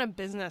 It was on a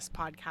business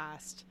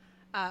podcast,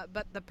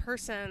 but the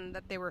person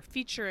that they were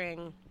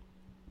featuring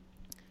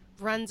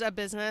runs a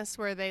business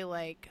where they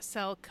like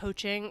sell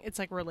coaching. It's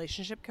like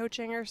relationship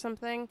coaching or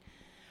something.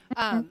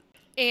 But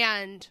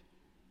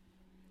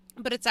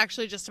it's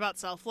actually just about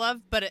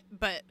self-love, but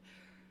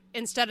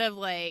instead of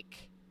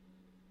like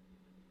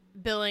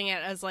billing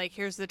it as like,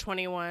 here's the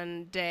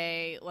 21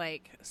 day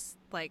like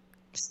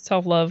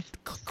self-love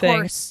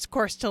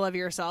course to love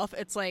yourself.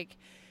 It's like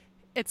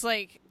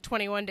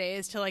 21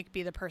 days to like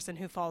be the person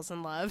who falls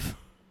in love.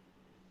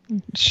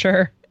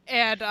 Sure.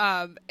 And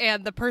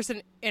the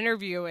person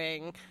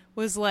interviewing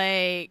was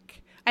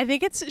like, I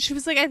think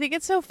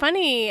it's so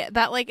funny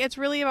that like it's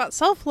really about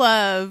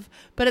self-love,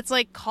 but it's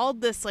like called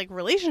this like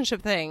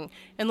relationship thing.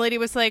 And lady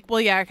was like,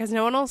 well, yeah, because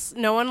no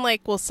one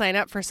like will sign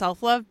up for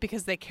self-love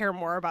because they care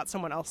more about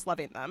someone else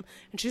loving them.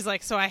 And she's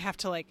like, so I have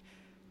to like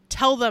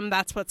tell them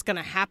that's what's going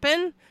to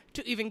happen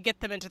to even get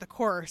them into the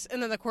course.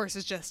 And then the course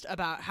is just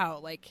about how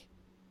like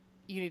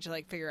you need to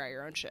like figure out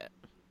your own shit.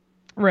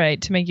 Right.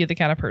 To make you the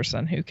kind of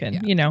person who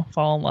can, you know,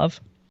 fall in love.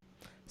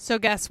 So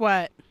guess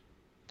what?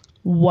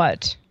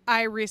 What?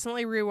 I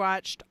recently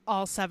rewatched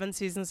all 7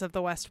 seasons of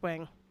The West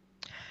Wing.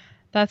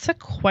 That's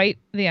quite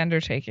the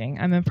undertaking.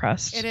 I'm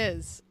impressed. It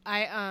is.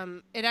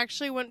 It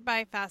actually went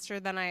by faster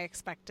than I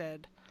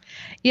expected.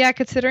 Yeah,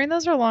 considering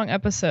those are long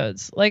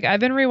episodes. Like, I've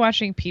been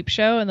rewatching Peep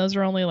Show, and those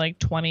are only like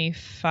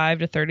 25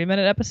 to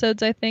 30-minute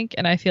episodes, I think.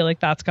 And I feel like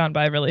that's gone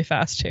by really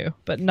fast, too.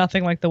 But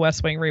nothing like the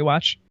West Wing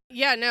rewatch.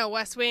 Yeah, no,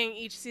 West Wing,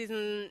 each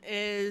season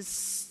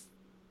is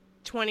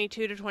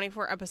 22 to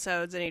 24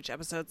 episodes, and each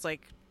episode's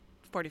like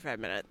 45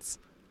 minutes.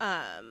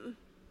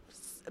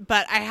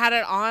 But I had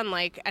it on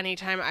like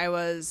anytime I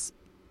was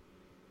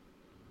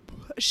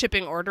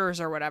shipping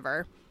orders or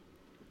whatever.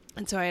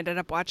 And so I ended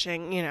up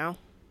watching,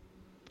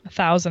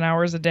 1,000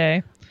 hours a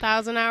day.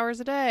 1,000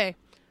 hours a day.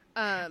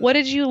 What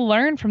did you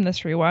learn from this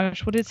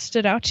rewatch? What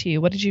stood out to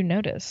you? What did you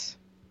notice?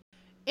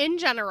 In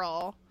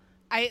general,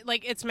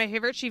 it's my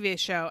favorite TV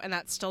show, and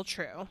that's still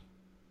true.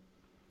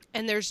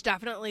 And there's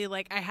definitely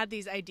I had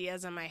these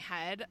ideas in my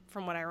head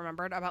from what I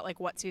remembered about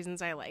what seasons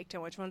I liked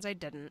and which ones I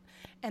didn't.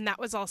 And that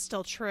was all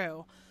still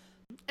true.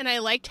 And I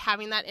liked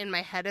having that in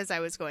my head as I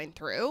was going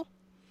through.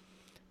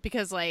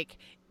 Because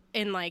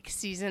in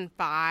season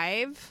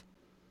 5,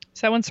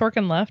 is that when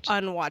Sorkin left?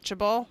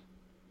 Unwatchable,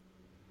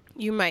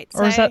 you might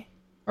say.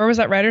 Or was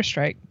that writer's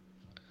strike?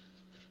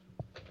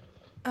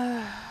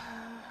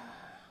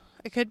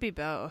 It could be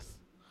both.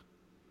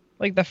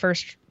 Like the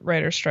first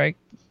writer's strike,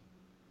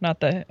 not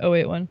the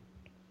 '08 one.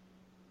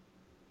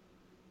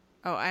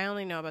 Oh, I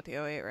only know about the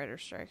 '08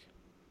 writer's strike.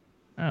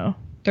 Oh,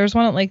 there's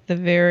one at the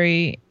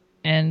very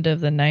end of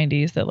the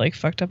 '90s that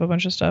fucked up a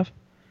bunch of stuff.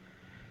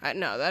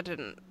 No, that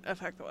didn't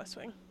affect the West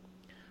Wing.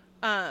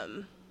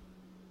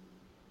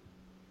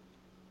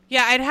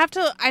 Yeah, I'd have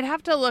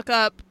to look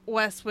up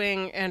West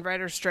Wing and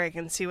writer's strike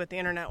and see what the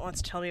internet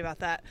wants to tell me about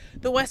that.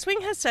 The West Wing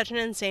has such an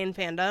insane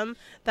fandom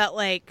that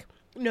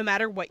no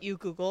matter what you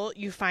Google,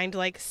 you find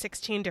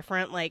 16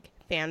 different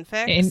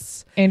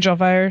fanfics. Angel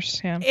Fires,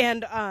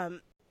 yeah.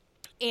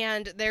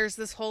 And there's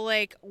this whole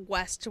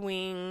West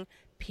Wing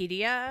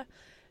Wikipedia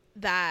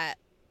that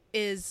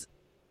is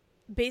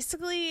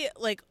basically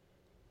like,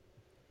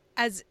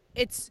 as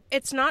it's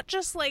not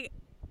just like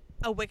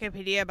a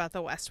Wikipedia about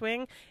the West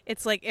Wing.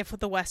 It's like if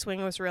the West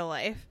Wing was real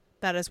life,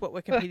 that is what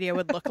Wikipedia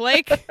would look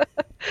like.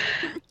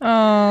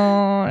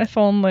 Oh, if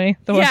only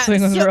the West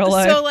Wing was real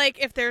life. So like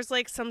if there's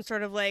like some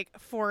sort of like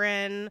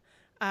foreign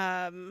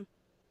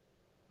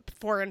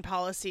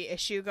policy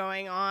issue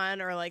going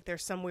on, or like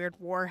there's some weird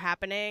war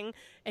happening,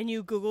 and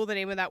you Google the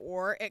name of that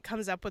war, it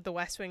comes up with the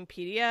West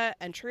Wingpedia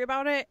entry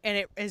about it, and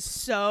it is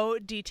so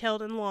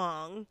detailed and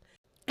long.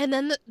 And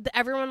then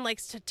everyone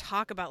likes to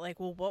talk about like,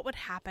 well, what would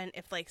happen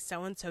if like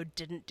so-and-so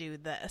didn't do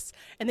this?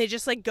 And they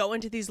just like go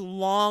into these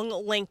long,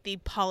 lengthy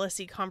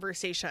policy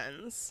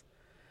conversations,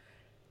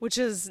 which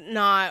is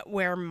not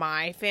where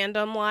my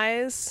fandom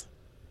lies.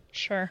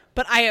 Sure.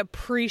 But I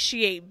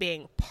appreciate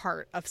being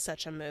part of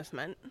such a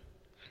movement.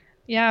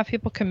 Yeah,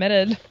 people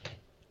committed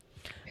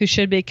who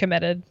should be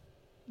committed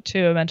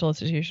to a mental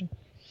institution.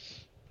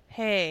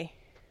 Hey,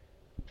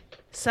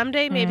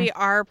 someday maybe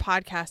our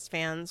podcast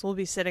fans will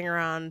be sitting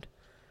around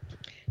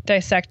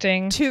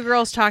dissecting Two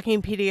Girls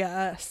Talking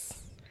PDS.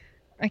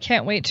 I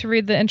can't wait to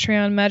read the entry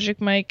on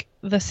Magic Mike,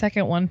 the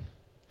second one.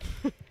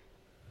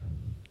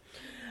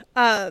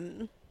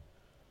 And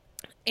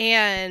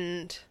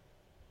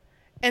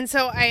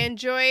so I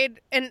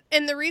enjoyed, and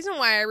the reason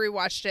why I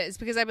rewatched it is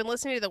because I've been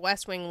listening to the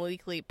West Wing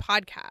Weekly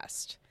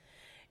podcast,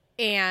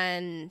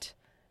 and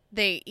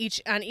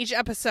on each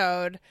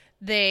episode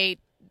of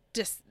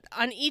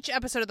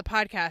the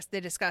podcast, they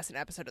discuss an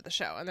episode of the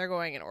show, and they're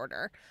going in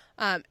order.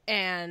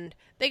 And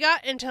they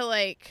got into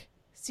like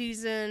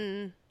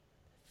season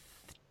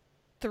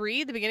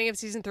 3, the beginning of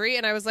season 3,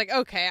 and I was like,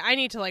 okay, I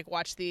need to like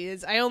watch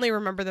these. I only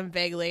remember them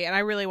vaguely, and I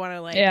really want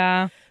to like,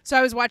 yeah. So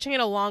I was watching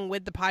it along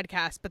with the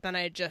podcast, but then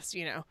I just,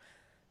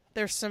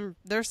 there's some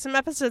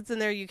episodes in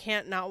there you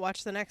can't not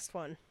watch the next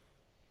one.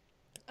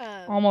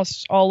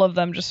 Almost all of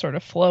them just sort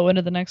of flow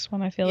into the next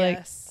one, I feel like.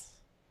 Yes.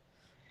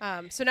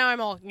 So now I'm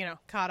all,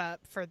 caught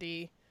up for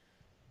the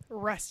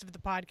rest of the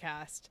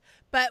podcast.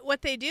 But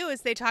what they do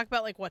is they talk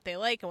about like what they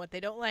like and what they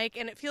don't like,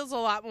 and it feels a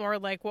lot more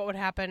like what would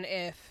happen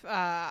if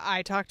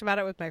I talked about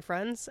it with my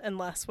friends, and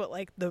less what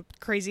like the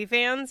crazy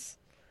fans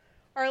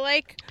are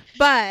like.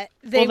 But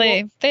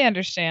they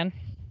understand.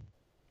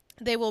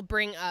 They will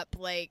bring up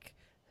like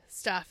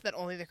stuff that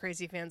only the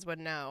crazy fans would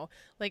know.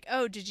 Like,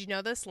 oh, did you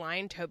know this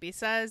line Toby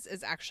says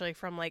is actually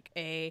from like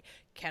a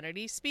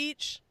Kennedy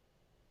speech?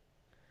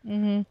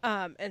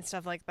 Mm-hmm. And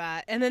stuff like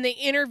that. And then they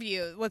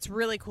interview. What's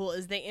really cool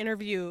is they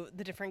interview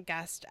the different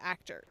guest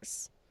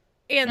actors,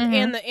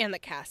 and the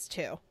cast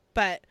too.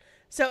 But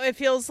so it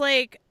feels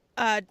like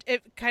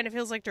it kind of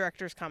feels like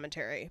director's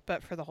commentary,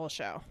 but for the whole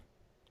show,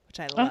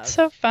 which I love. That's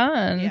so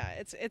fun. Yeah,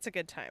 it's a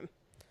good time.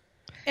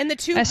 And the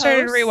two I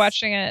started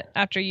rewatching it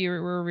after you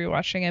were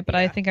rewatching it, but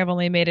I think I've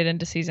only made it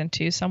into season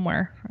 2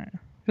 somewhere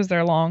because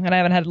they're long, and I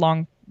haven't had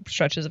long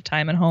stretches of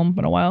time at home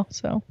in a while.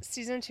 So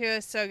season 2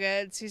 is so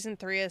good. Season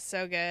 3 is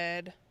so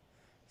good.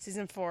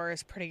 Season 4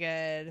 is pretty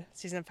good.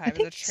 Season 5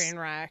 is a train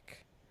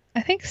wreck.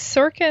 I think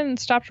Sorkin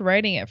stopped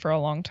writing it for a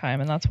long time,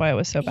 and that's why it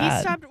was so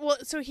bad.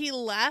 So he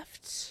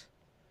left.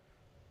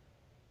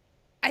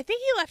 I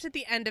think he left at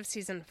the end of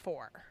season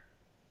 4.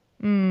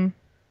 And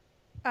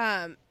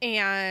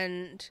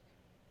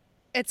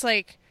it's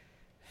like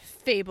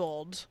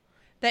fabled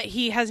that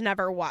he has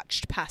never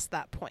watched past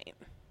that point.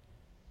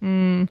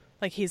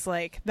 Like he's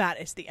like, that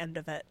is the end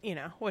of it,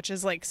 which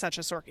is like such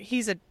a Sorkin.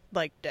 He's a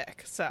like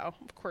dick, so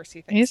of course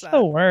he thinks he's that.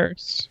 The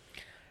worst.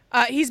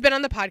 He's been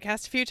on the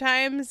podcast a few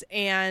times,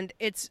 and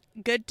it's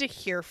good to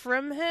hear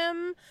from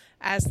him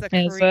as the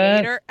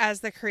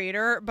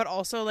creator, but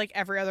also like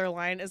every other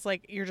line is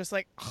like, you're just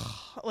like,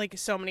 like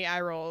so many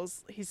eye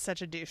rolls. He's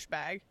such a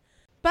douchebag.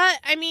 But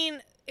I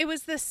mean, it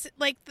was this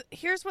like,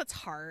 here's what's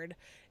hard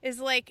is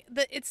like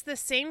it's the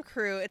same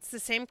crew, it's the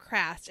same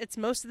cast, it's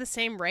most of the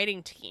same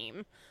writing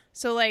team.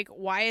 So like,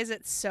 why is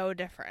it so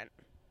different?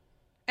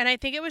 And I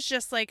think it was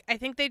just like, I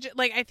think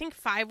I think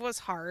 5 was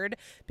hard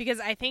because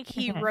I think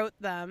he wrote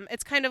them.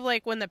 It's kind of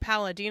like when the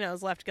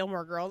Palladinos left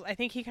Gilmore Girls. I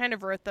think he kind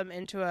of wrote them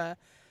into a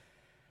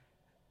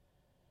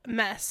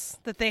mess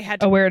that they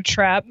had to, a weird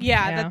trap.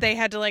 Yeah, that they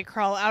had to like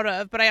crawl out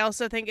of. But I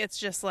also think it's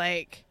just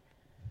like,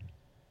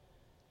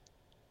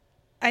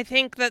 I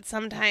think that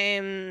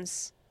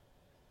sometimes,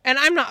 and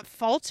I'm not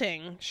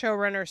faulting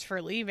showrunners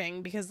for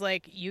leaving because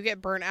like you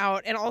get burnt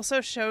out, and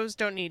also shows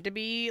don't need to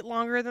be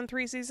longer than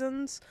 3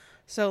 seasons.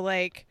 So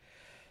like,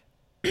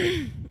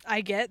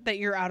 I get that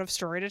you're out of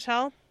story to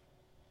tell,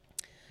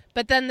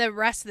 but then the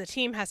rest of the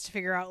team has to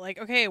figure out like,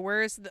 okay,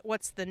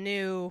 what's the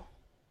new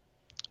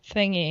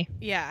thingy?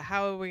 Yeah,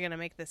 how are we going to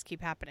make this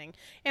keep happening?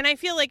 And I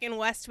feel like in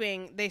West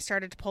Wing, they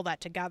started to pull that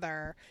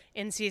together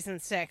in season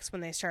 6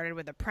 when they started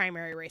with the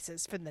primary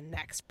races for the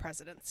next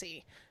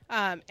presidency.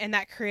 And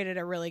that created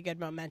a really good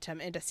momentum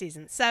into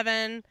season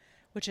 7,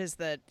 which is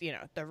the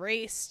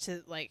race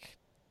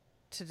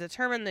to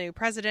determine the new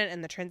president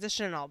and the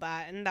transition and all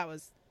that. And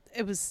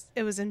it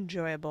was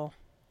enjoyable.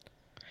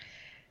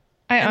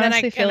 I And then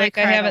honestly feel like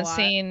I cried a haven't lot.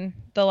 seen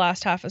the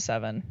last half of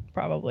 7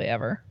 probably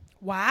ever.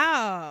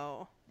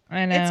 Wow.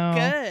 I know.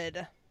 It's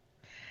good.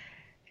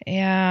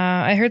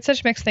 Yeah, I heard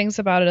such mixed things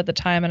about it at the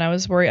time, and I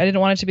was worried. I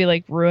didn't want it to be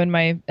like ruin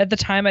my. At the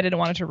time, I didn't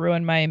want it to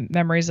ruin my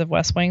memories of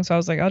West Wing, so I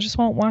was like, I just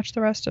won't watch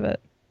the rest of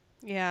it.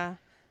 Yeah.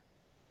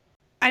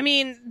 I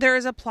mean,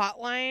 there's a plot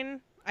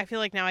line. I feel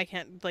like now I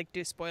can't like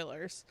do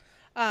spoilers.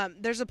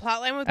 There's a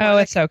plot line with Oh,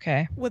 it's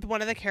okay. with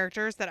one of the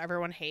characters that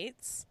everyone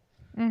hates.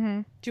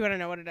 Mm-hmm. Do you want to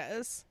know what it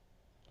is?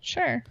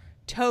 Sure.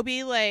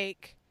 Toby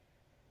like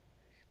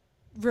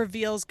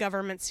reveals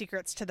government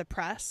secrets to the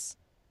press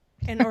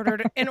in order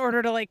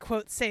to like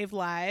quote save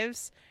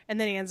lives, and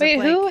then he ends Wait, up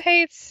like who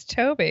hates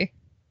Toby?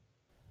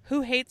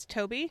 who hates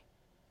Toby?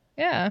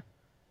 Yeah.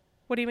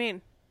 What do you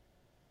mean?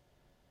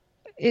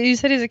 You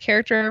said he's a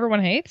character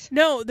everyone hates?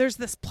 No, there's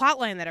this plot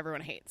line that everyone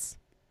hates.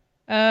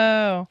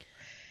 Oh.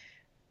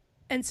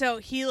 And so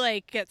he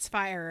like gets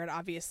fired,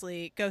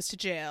 obviously, goes to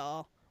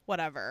jail,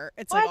 whatever.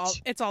 It's What?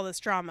 like it's all this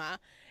drama.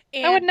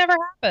 And That would never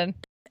happen.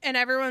 and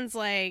everyone's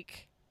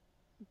like,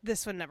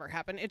 this would never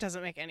happen. It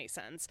doesn't make any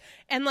sense.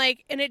 And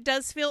like, and it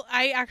does feel,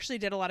 I actually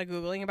did a lot of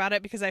Googling about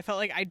it because I felt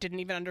like I didn't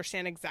even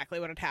understand exactly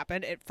what had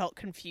happened. It felt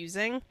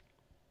confusing.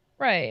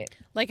 Right.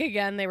 Like,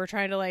 again, they were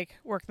trying to like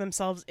work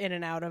themselves in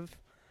and out of.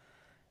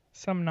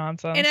 Some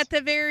nonsense. And at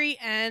the very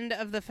end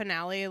of the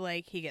finale,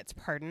 like, he gets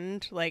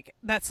pardoned. Like,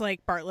 that's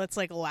like Bartlett's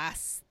like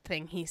last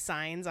thing he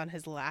signs on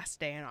his last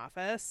day in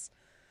office.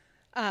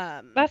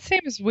 That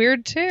seems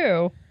weird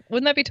too.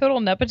 Wouldn't that be total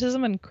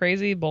nepotism and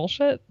crazy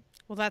bullshit?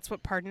 Well, that's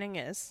what pardoning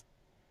is.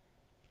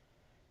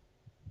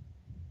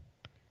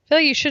 I feel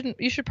like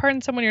you should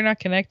pardon someone you're not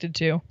connected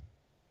to.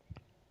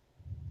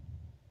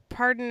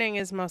 Pardoning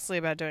is mostly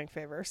about doing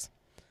favors.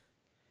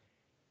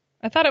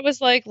 I thought it was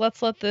like,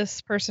 let's let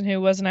this person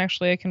who wasn't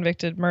actually a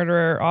convicted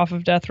murderer off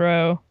of death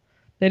row.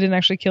 They didn't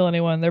actually kill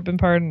anyone. They've been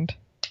pardoned.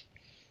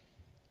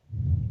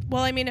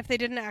 Well, I mean, if they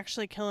didn't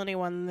actually kill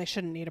anyone, then they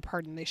shouldn't need a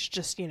pardon. They should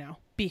just,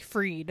 be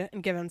freed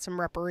and given some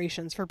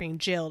reparations for being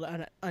jailed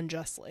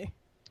unjustly.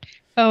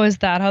 Oh, is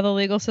that how the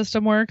legal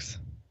system works?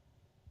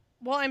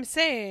 Well, I'm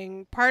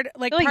saying I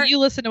feel like you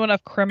listen to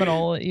enough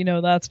criminal,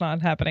 that's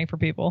not happening for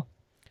people.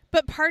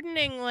 But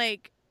pardoning,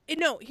 like,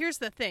 no, here's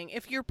the thing.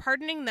 If you're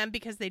pardoning them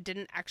because they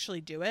didn't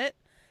actually do it,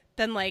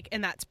 then like,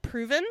 and that's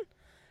proven,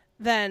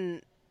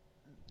 then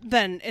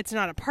it's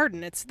not a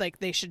pardon. It's like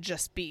they should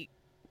just be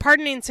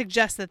pardoning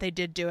suggests that they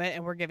did do it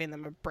and we're giving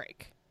them a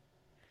break.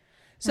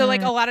 So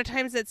like a lot of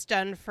times it's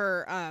done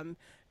for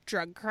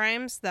drug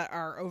crimes that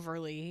are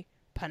overly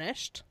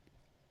punished.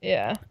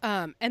 Yeah.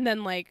 And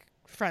then like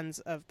friends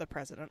of the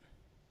president.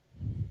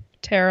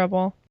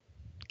 Terrible.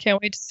 Can't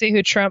wait to see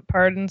who Trump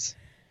pardons.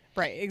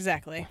 Right,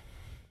 exactly.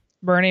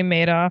 Bernie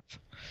Madoff.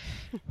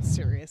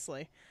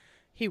 Seriously.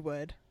 He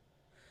would.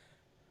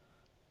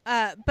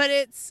 But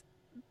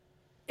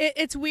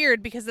it's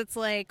weird because it's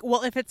like,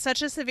 well, if it's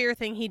such a severe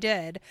thing he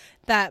did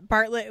that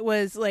Bartlett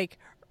was like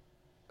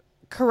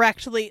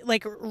correctly,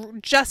 like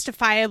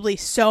justifiably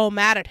so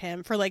mad at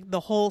him for like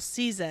the whole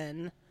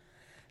season,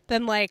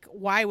 then like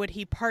why would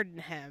he pardon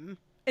him?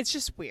 It's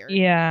just weird.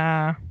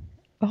 Yeah.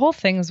 The whole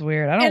thing's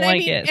weird. I don't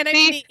like it. And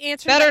See, I mean, the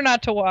answer better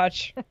not to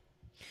watch.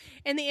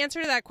 And the answer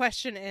to that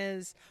question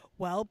is,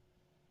 well,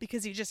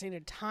 because he just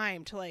needed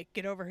time to like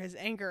get over his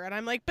anger. And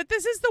I'm like, but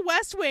this is the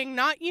West Wing,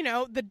 not,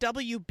 the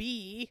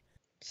WB.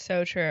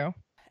 So true.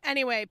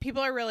 Anyway,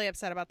 people are really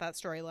upset about that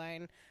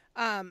storyline.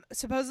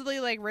 Supposedly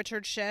like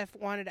Richard Schiff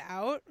wanted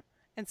out,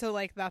 and so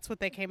like that's what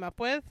they came up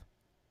with.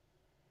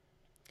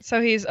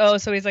 So he's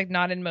like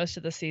not in most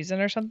of the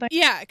season or something?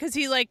 Yeah, because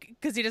he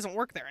doesn't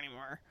work there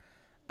anymore.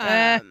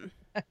 And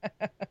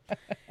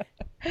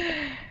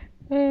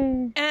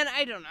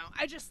I don't know.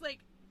 I just like,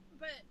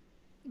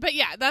 but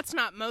yeah, that's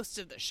not most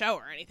of the show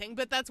or anything.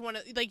 But that's one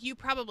of like you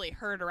probably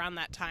heard around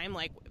that time.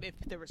 Like if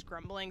there was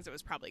grumblings, it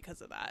was probably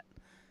because of that.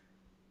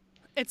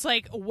 It's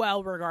like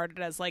well regarded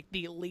as like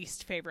the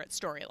least favorite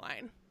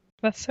storyline.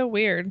 That's so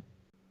weird.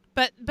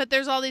 But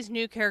there's all these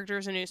new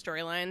characters and new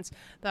storylines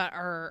that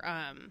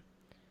are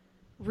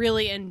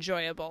really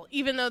enjoyable.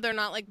 Even though they're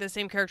not like the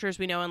same characters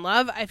we know and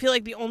love, I feel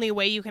like the only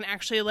way you can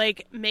actually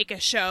like make a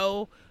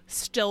show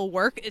still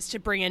work is to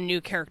bring in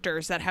new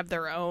characters that have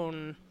their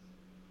own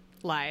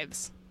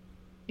lives.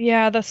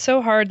 Yeah, that's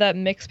so hard, that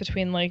mix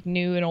between like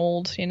new and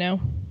old,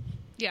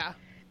 Yeah.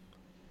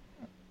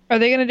 Are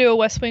they going to do a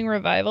West Wing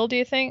revival, do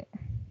you think?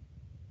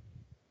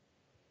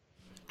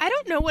 I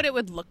don't know what it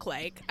would look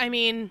like. I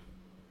mean,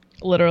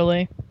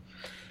 literally.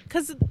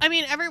 Because, I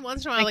mean, every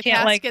once in a while the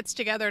cast gets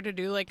together to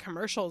do like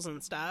commercials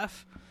and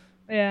stuff.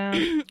 Yeah.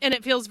 And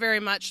it feels very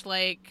much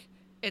like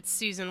it's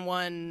season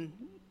 1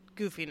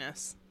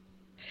 goofiness.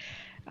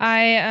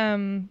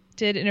 I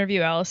did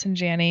interview Allison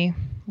Janney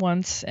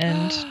once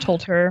and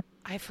told her.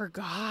 I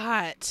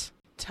forgot.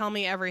 Tell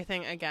me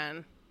everything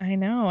again. I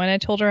know. And I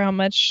told her how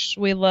much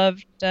we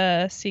loved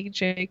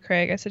CJ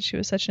Craig. I said she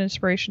was such an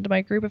inspiration to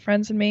my group of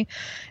friends and me.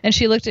 And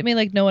she looked at me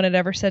like no one had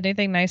ever said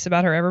anything nice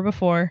about her ever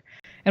before.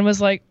 And was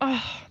like,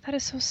 oh, that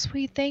is so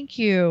sweet. Thank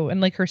you.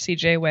 And like her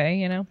CJ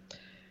way,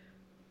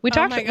 We Oh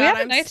talked. my We God, had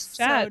a I'm nice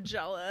so chat.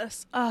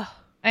 jealous. Oh,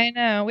 I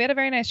know. We had a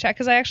very nice chat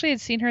because I actually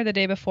had seen her the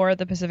day before at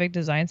the Pacific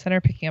Design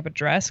Center picking up a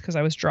dress because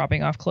I was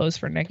dropping off clothes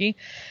for Nikki.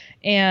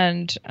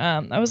 And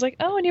I was like,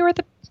 oh, and you were at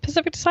the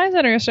Pacific Design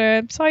Center yesterday.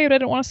 I saw you, but I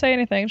didn't want to say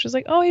anything. She was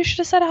like, oh, you should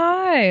have said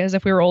hi, as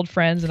if we were old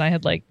friends and I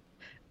had like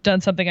done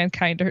something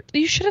unkind to her.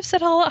 You should have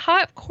said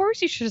hi. Of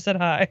course you should have said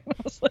hi. I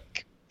was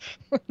like,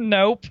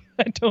 nope,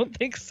 I don't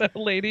think so,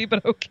 lady,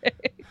 but okay.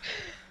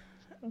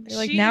 You're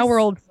like, now we're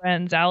old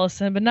friends,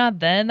 Allison, but not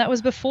then. That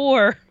was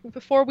before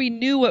we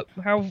knew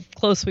how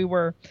close we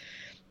were.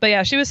 But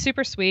yeah, she was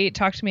super sweet.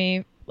 Talked to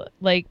me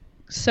like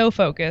so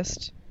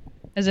focused,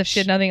 as if she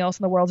had nothing else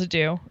in the world to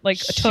do. Like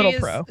a total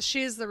pro.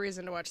 She's the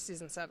reason to watch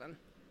season 7.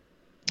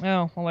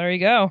 Oh, well, there you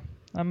go.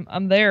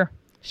 I'm there.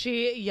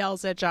 She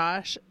yells at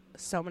Josh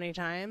so many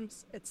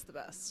times. It's the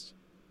best.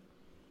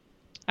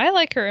 I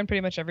like her in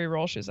pretty much every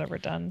role she's ever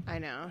done. I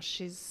know.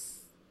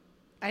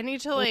 I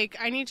need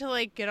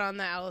to get on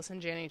the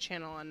Allison Janney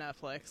channel on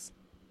Netflix.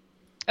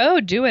 Oh,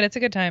 do it. It's a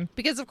good time.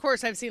 Because of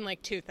course I've seen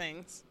like 2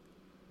 things.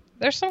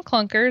 There's some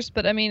clunkers,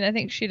 but I mean, I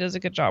think she does a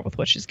good job with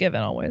what she's given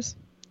always.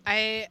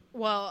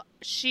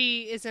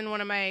 She is in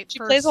one of my She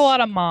plays a lot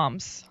of mom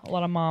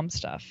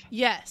stuff.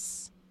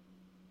 Yes.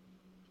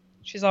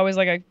 She's always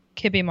like a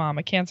kibbie mom,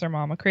 a cancer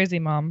mom, a crazy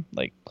mom,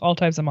 like all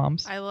types of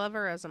moms. I love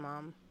her as a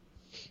mom.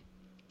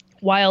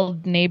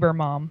 Wild neighbor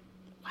mom.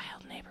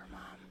 Wild neighbor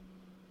mom.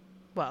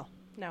 Well,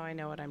 now I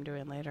know what I'm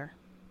doing later.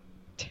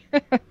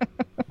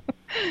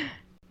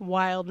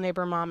 Wild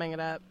neighbor momming it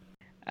up.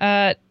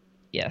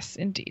 Yes,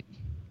 indeed.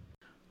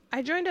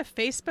 I joined a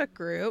Facebook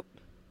group.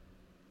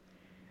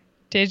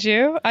 Did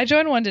you? I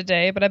joined one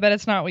today, but I bet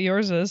it's not what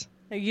yours is.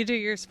 You do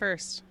yours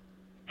first.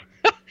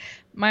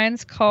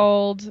 Mine's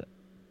called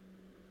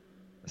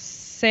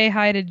Say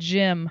Hi to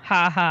Jim,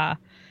 haha.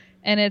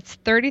 And it's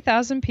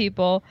 30,000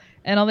 people,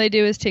 and all they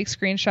do is take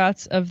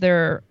screenshots of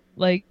their,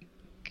 like,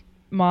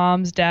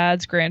 moms,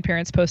 dads,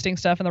 grandparents posting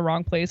stuff in the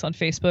wrong place on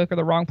Facebook or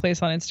the wrong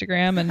place on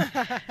Instagram, and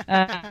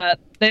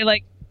they,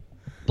 like,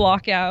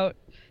 block out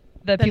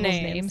the people's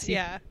names.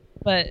 Yeah.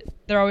 But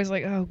they're always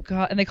like, oh,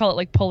 God. And they call it,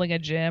 like, pulling a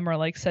gym or,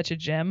 like, such a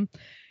gym.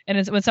 And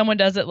it's, when someone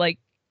does it, like,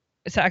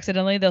 it's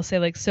accidentally, they'll say,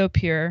 like, so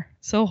pure,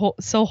 so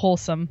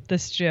wholesome,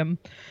 this gym.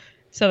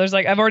 So there's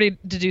like, I've already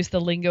deduced the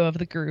lingo of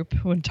the group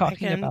when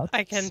talking about this.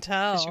 I can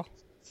tell.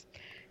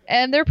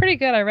 And they're pretty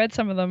good. I read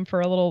some of them for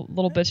a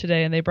little bit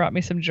today, and they brought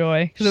me some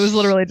joy because it was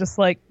literally just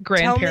like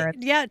grandparents.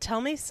 Tell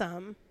me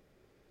some.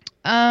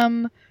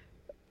 One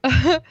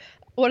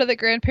of the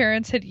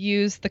grandparents had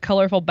used the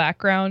colorful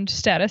background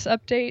status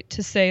update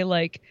to say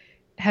like,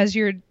 has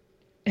your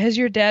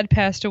dad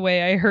passed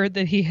away? I heard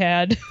that he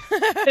had.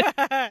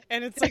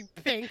 And it's like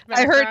pink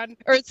background.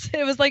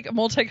 It was like a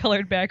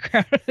multicolored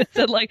background. It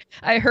said like,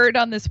 I heard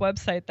on this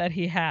website that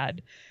he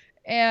had.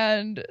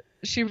 And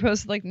she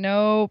posted like,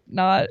 no,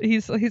 not,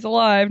 he's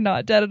alive,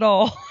 not dead at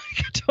all.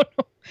 I don't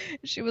know.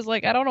 She was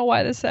like, I don't know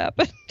why this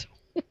happened.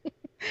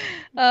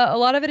 A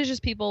lot of it is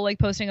just people like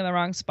posting in the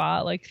wrong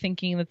spot, like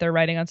thinking that they're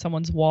writing on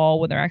someone's wall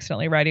when they're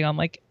accidentally writing on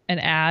like an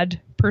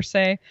ad per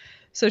se.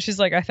 So she's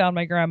like, I found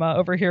my grandma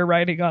over here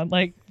writing on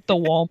like the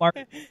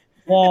Walmart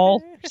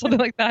wall or something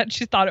like that.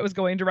 She thought it was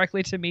going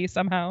directly to me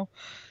somehow.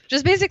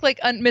 Just basic like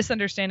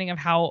misunderstanding of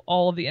how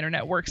all of the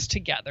internet works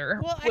together.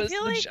 Well, I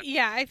feel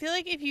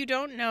like if you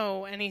don't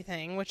know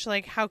anything, which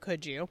like how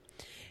could you?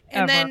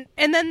 And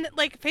then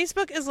like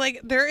Facebook is like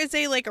there is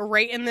a like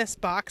right in this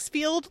box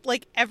field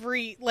like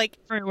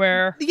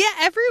everywhere. Yeah,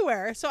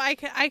 everywhere. So I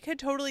could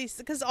totally,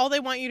 because all they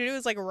want you to do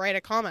is like write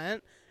a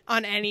comment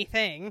on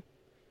anything.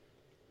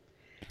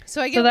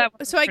 So I get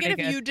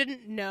if you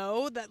didn't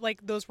know that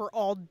like those were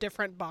all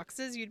different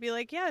boxes, you'd be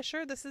like, yeah,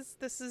 sure, this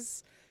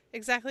is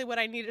exactly what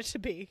I need it to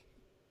be.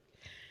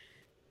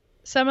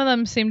 Some of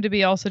them seem to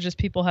be also just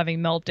people having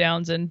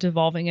meltdowns and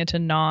devolving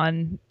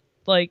into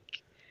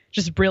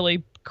just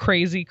really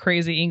crazy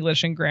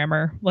English and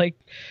grammar. Like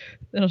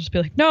they'll just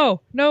be like,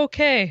 no,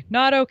 okay,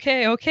 not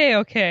okay,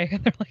 okay.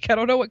 And they're like, I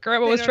don't know what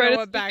grandma was trying to say.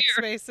 What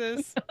backspace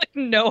is. Like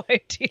no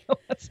idea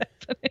what's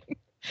happening.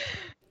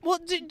 Well,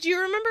 do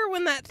you remember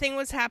when that thing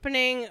was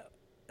happening?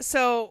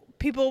 So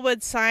people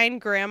would sign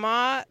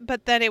grandma,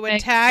 but then it would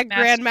tag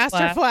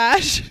Grandmaster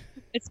Flash.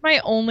 It's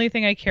my only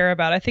thing I care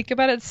about. I think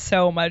about it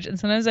so much, and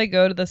sometimes I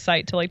go to the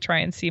site to like try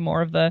and see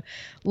more of the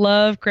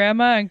love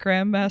grandma and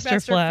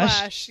Grandmaster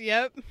Flash.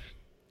 Yep.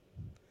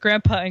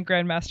 Grandpa and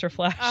Grandmaster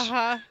Flash.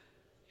 Uh-huh.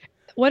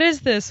 What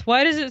is this?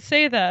 Why does it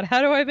say that?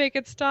 How do I make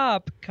it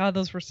stop? God,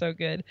 those were so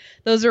good.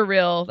 Those are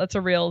real. That's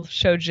a real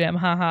show Jim,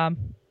 haha,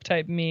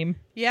 type meme.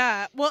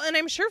 Yeah. Well, and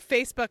I'm sure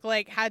Facebook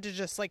like had to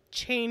just like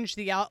change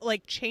the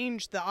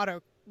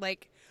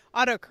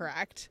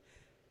autocorrect.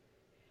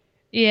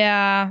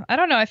 Yeah, I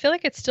don't know. I feel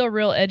like it's still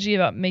real edgy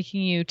about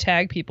making you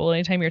tag people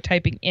anytime you're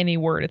typing any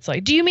word. It's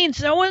like, do you mean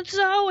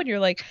so-and-so? And you're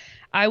like,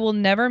 I will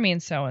never mean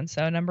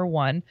so-and-so, number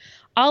one.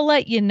 I'll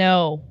let you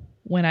know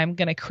when I'm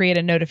going to create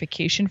a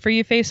notification for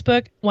you,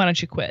 Facebook. Why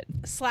don't you quit?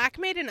 Slack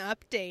made an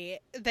update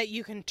that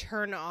you can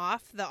turn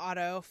off the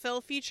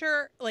autofill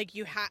feature. Like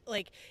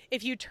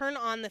if you turn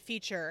on the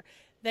feature,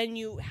 then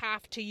you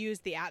have to use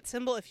the @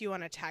 symbol if you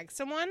want to tag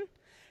someone.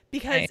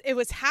 Because Right. it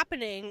was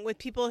happening with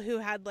people who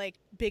had like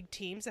big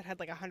teams that had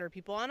like 100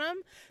 people on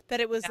them,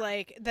 that it was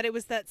like that it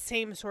was that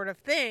same sort of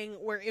thing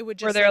where it would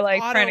just Where they're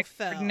like trying to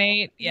autofill.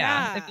 coordinate.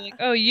 Yeah. They'd be Yeah. like,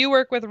 oh, you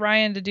work with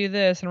Ryan to do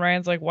this. And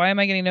Ryan's like, why am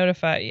I getting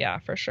notified? Yeah,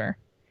 for sure.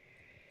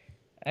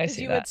 I 'Cause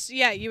see you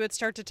that. you would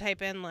start to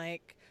type in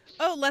like,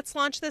 oh, let's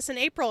launch this in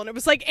April. And it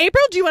was like,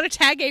 April, do you want to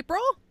tag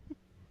April?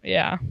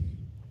 Yeah.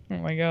 Oh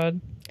my God.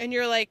 And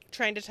you're like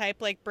trying to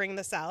type like bring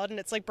the salad. And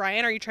it's like,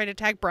 Brian, are you trying to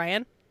tag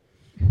Brian?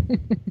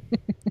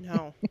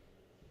 No,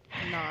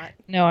 I'm not.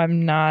 No,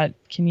 I'm not.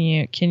 Can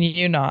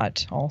you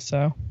not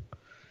also?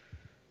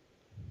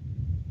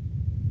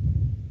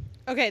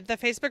 Okay, the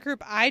Facebook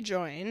group I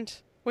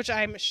joined, which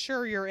I'm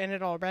sure you're in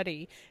it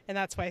already, and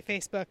that's why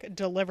Facebook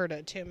delivered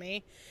it to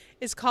me,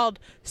 is called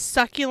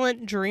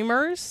Succulent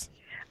Dreamers.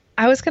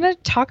 I was gonna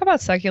talk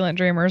about Succulent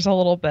Dreamers a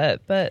little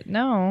bit, but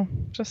no,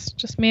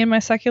 just me and my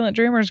Succulent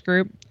Dreamers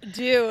group.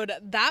 Dude,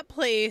 that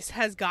place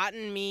has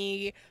gotten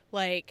me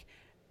like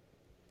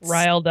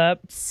Riled up.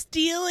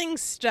 stealing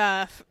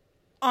stuff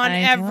on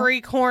I know.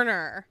 every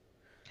corner.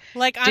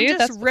 Like, I'm Dude, just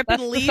that's ripping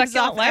the leaves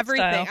succulent off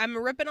everything. lifestyle. I'm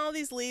ripping all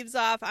these leaves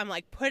off. I'm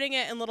like putting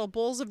it in little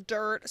bowls of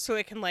dirt so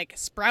it can like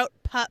sprout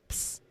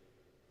pups.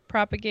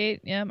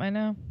 Propagate. Yep, I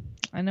know.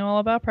 I know all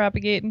about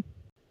propagating.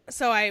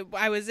 So I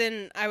was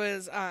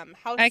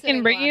house I can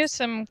sitting bring you last-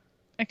 some.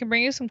 I can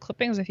bring you some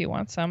clippings if you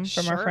want some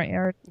from our Sure. front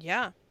yard.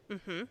 Yeah.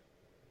 Mm-hmm.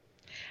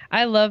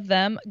 I love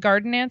them.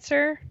 Garden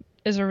Answer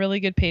is a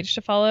really good page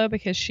to follow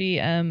because she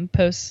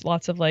posts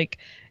lots of like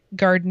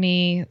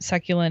gardeny,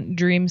 succulent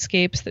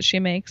dreamscapes that she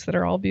makes that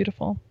are all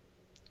beautiful.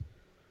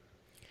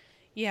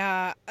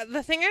 Yeah.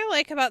 The thing I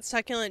like about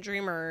Succulent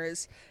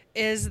Dreamers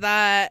is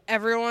that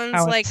everyone's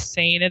How like,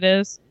 insane it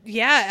is.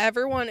 yeah,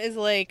 everyone is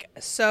like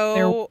They're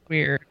so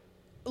weird.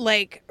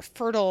 like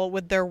fertile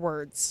with their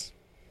words.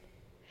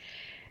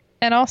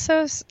 And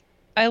also,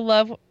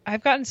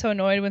 I've gotten so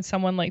annoyed when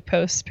someone like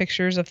posts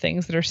pictures of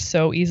things that are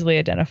so easily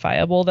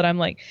identifiable that I'm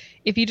like,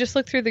 if you just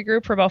look through the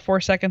group for about 4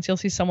 seconds, you'll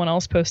see someone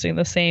else posting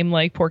the same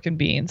like pork and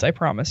beans. I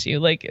promise you,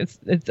 like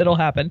it'll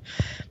happen.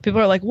 People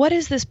are like, what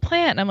is this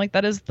plant? And I'm like,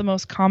 that is the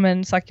most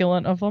common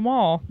succulent of them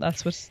all.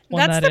 That's what's one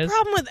That's that the is.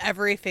 problem with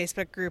every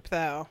Facebook group,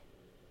 though.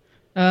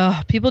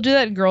 People do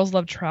that in Girls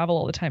Love Travel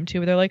all the time too,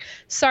 where they're like,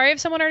 sorry if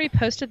someone already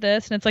posted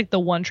this, and it's like the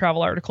one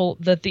travel article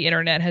that the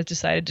internet has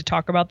decided to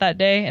talk about that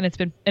day, and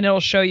it'll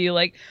show you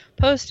like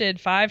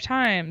posted 5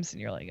 times, and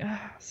you're like,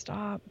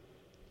 stop.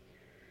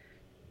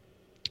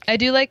 I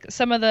do like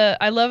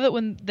I love it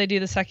when they do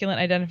the succulent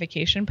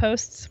identification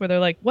posts where they're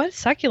like, what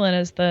succulent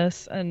is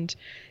this? And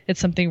it's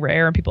something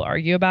rare and people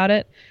argue about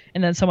it.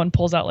 And then someone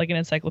pulls out like an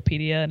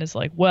encyclopedia and is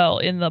like, well,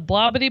 in the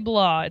blah blah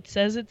blah, it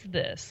says it's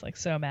this. Like,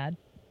 so mad.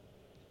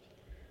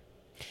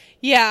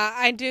 Yeah,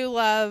 I do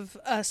love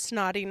a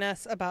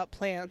snottiness about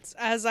plants,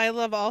 as I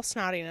love all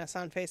snottiness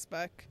on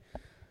Facebook.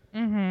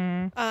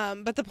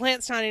 Mm-hmm. But the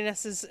plant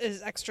snottiness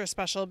is extra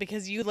special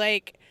because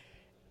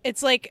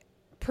it's like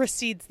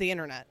precedes the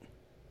internet.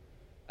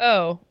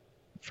 Oh,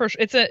 for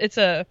sure. It's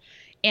a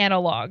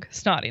analog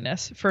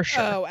snottiness for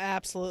sure. Oh,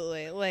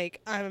 absolutely.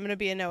 Like, I'm going to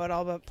be a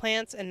know-it-all about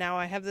plants, and now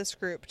I have this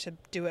group to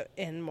do it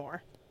in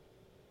more.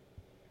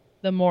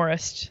 The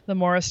morest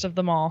of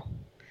them all.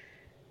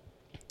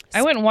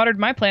 I went and watered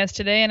my plants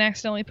today and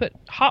accidentally put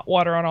hot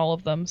water on all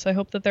of them, so I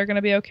hope that they're going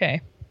to be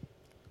okay.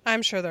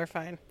 I'm sure they're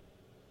fine.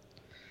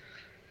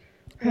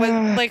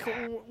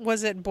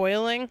 Was it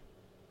boiling?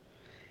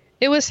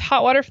 It was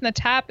hot water from the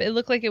tap. It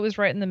looked like it was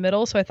right in the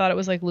middle, so I thought it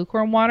was like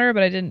lukewarm water,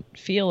 but I didn't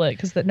feel it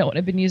because no one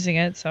had been using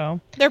it. So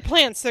They're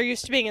plants. They're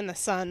used to being in the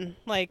sun.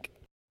 Like,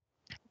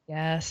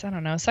 yes, I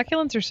don't know.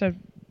 Succulents are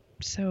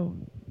so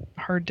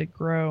hard to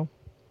grow.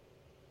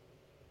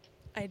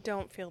 I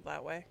don't feel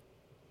that way.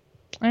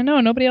 I know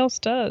nobody else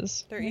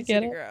does. They're I easy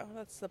get to it. grow.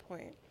 That's the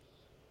point.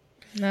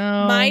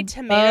 No, My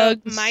tomato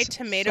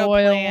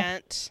soil.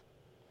 plant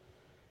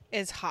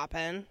is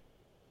hopping.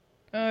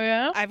 Oh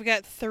yeah. I've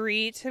got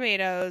 3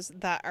 tomatoes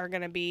that are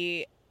going to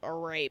be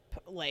ripe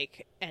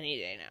like any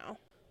day now.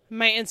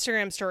 My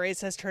Instagram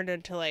stories has turned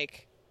into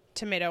like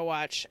tomato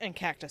watch and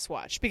cactus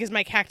watch because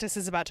my cactus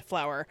is about to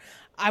flower.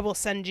 I will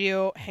send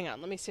you, hang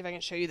on, let me see if I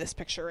can show you this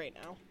picture right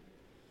now.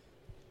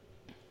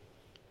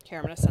 Here,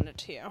 I'm going to send it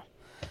to you.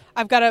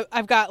 I've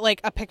got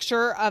like a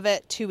picture of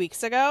it 2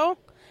 weeks ago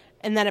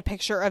and then a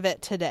picture of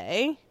it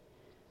today.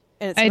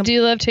 And I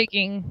do love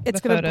taking it's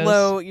the going to photos.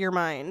 blow your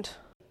mind.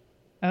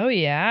 Oh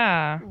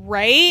yeah.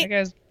 Right?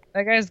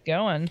 That guy's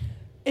going.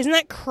 Isn't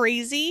that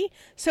crazy?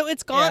 So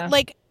it's gone. Yeah.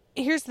 Like,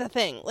 here's the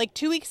thing. Like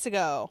 2 weeks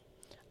ago,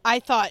 I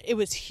thought it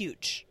was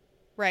huge,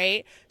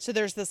 right? So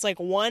there's this like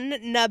one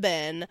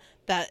nubbin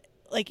that,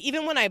 like,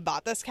 even when I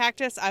bought this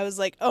cactus, I was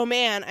like, oh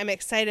man, I'm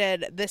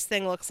excited. This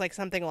thing looks like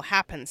something will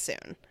happen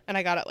soon. And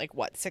I got it like,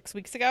 what, 6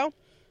 weeks ago?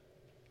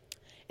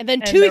 And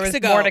then 2 weeks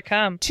ago, more to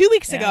come. 2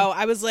 weeks Yeah. ago,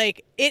 I was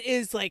like, it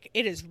is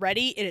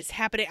ready. It is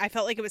happening. I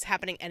felt like it was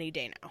happening any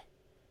day now.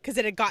 Because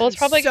it had gotten Well, it's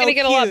probably so going to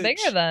get a lot huge.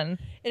 bigger then.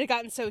 It had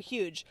gotten so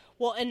huge.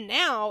 Well, and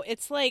now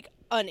it's like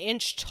an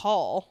inch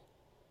tall.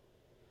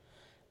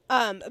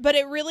 But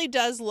it really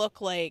does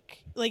look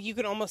like you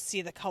can almost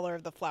see the color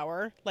of the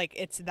flower. Like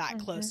it's that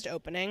close to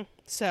opening.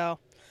 So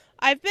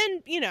I've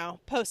been,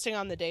 posting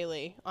on the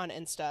daily on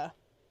Insta.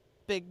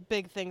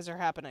 Big things are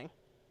happening.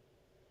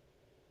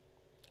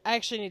 I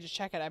actually need to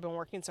check it. I've been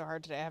working so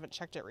hard today. I haven't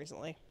checked it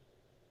recently.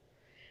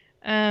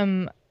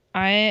 I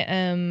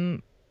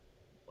am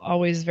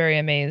always very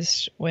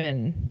amazed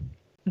when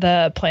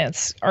the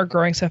plants are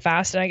growing so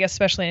fast. And I guess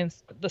especially in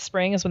the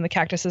spring is when the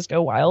cactuses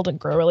go wild and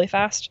grow really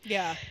fast.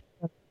 Yeah.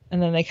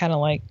 And then they kind of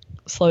like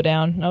slow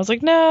down. And I was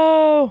like,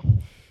 no.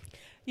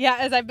 Yeah,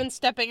 as I've been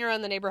stepping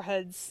around the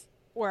neighborhoods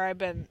where I've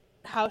been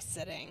house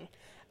sitting,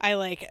 I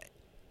like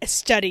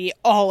study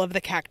all of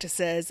the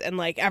cactuses and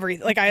like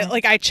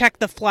I check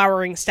the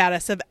flowering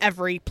status of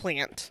every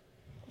plant.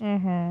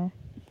 Mm-hmm.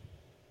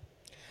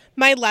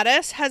 My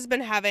lettuce has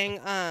been having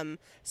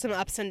some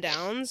ups and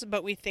downs,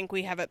 but we think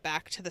we have it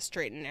back to the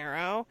straight and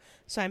narrow.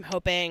 So I'm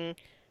hoping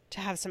to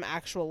have some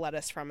actual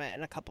lettuce from it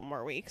in a couple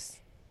more weeks.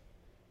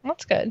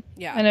 That's good.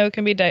 Yeah. I know it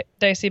can be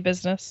dicey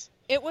business.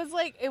 It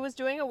was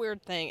doing a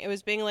weird thing. It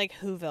was being like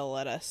Whoville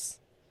lettuce.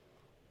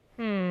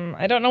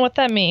 I don't know what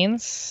that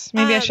means.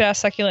 Maybe I should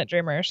ask Succulent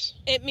Dreamers.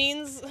 It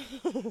means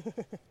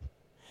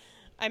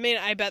I mean,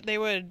 I bet they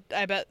would.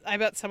 I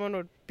bet someone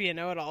would be a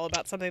know-it-all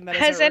about something that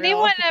Has isn't real.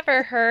 anyone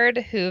ever heard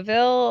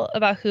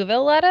about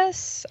Whoville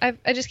lettuce?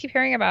 I just keep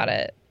hearing about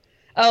it.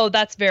 Oh,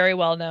 that's very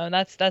well known.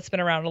 That's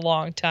been around a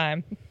long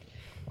time.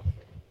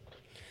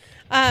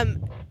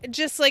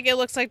 Just like it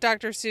looks like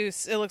Dr.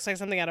 Seuss. It looks like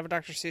something out of a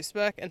Dr. Seuss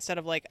book instead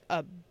of like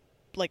a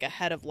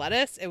head of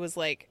lettuce. It was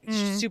like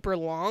super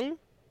long.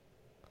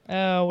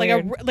 Oh,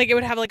 weird. Like it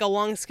would have like a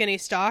long skinny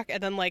stalk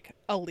and then like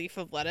a leaf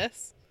of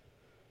lettuce.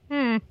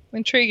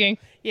 Intriguing.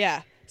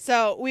 Yeah.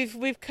 So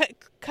we've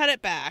cut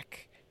it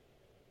back.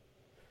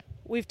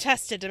 We've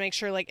tested to make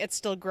sure like it's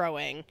still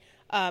growing.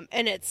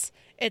 And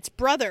it's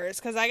brothers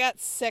because I got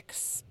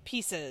 6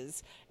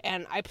 pieces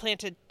and I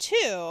planted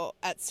 2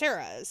 at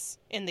Sarah's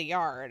in the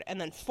yard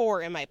and then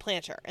 4 in my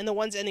planter. And the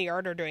ones in the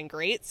yard are doing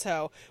great.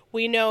 So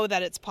we know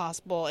that it's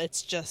possible.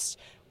 It's just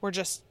we're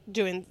just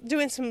doing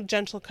some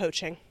gentle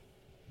coaching.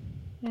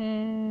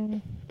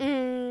 It'll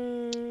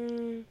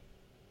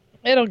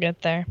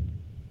get there.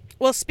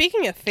 Well,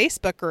 speaking of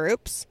Facebook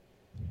groups,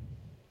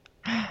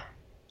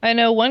 I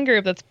know one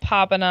group that's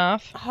popping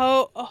off.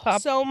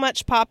 So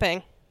much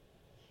popping.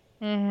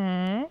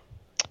 The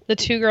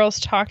Two Girls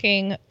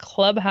Talking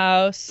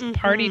Clubhouse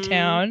Party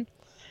Town.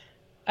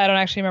 I don't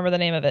actually remember the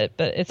name of it,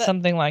 but it's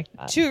something like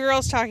that. Two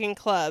Girls Talking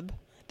Club.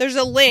 There's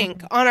a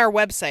link on our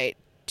website,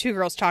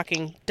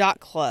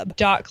 twogirlstalking.club.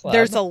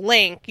 There's a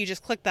link. You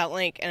just click that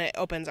link and it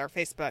opens our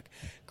Facebook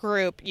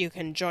group. You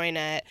can join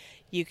it.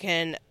 You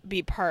can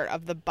be part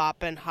of the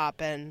Boppin'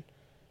 Hoppin'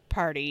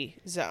 Party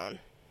Zone.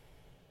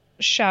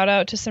 Shout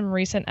out to some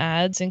recent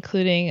ads,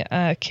 including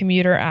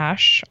Commuter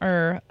Ash,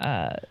 our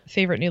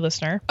favorite new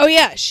listener. Oh,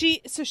 yeah.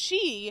 She,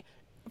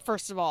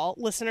 first of all,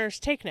 listeners,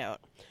 take note.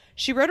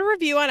 She wrote a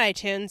review on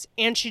iTunes,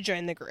 and she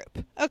joined the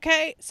group.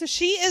 Okay? So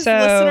she is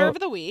listener of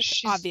the week,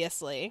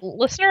 obviously.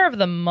 Listener of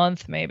the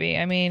month, maybe.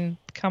 I mean,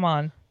 come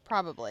on.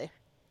 Probably.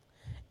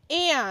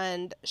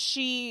 And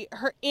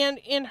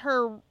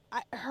her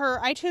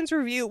iTunes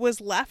review was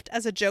left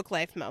as a Joke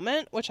Life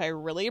moment, which I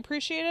really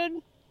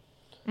appreciated.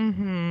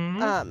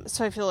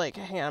 So I feel like,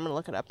 hang on, I'm going to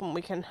look it up, and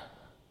we can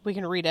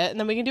read it, and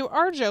then we can do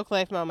our Joke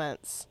Life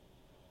moments.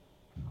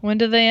 When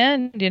do they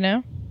end, you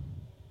know?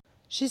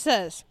 She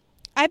says,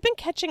 I've been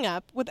catching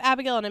up with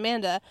Abigail and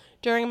Amanda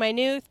during my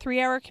new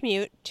 3-hour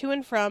commute to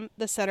and from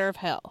the center of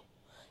hell,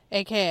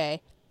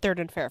 a.k.a. 3rd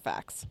and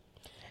Fairfax.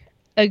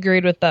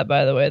 Agreed with that,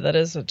 by the way. That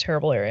is a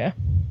terrible area.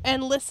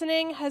 And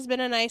listening has been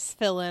a nice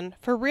fill-in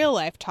for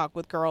real-life talk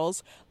with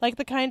girls, like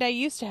the kind I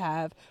used to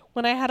have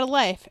when I had a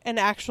life and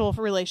actual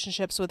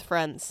relationships with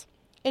friends.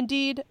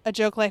 Indeed, a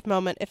Joke Life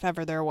moment if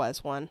ever there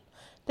was one.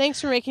 Thanks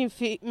for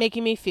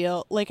making me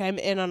feel like I'm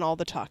in on all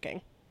the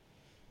talking.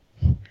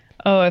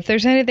 Oh, if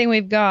there's anything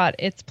we've got,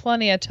 it's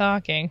plenty of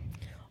talking.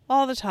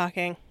 All the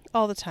talking.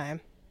 All the time.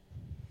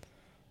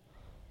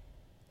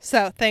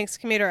 So, thanks,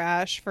 Commuter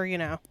Ash, for,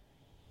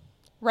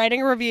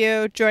 writing a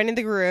review, joining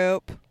the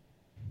group.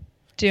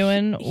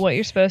 Doing what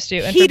you're supposed to,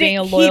 and for being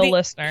a loyal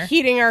listener.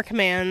 Heeding our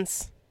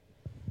commands.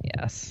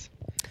 Yes.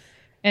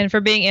 And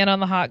for being in on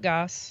the hot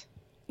goss.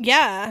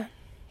 Yeah.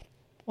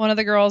 One of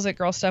the girls at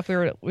Girl Stuff, we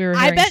were hearing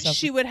I bet stuff.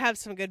 she would have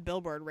some good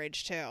billboard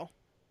rage, too.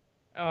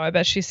 Oh, I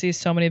bet she sees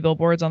so many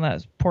billboards on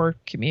that poor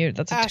commute.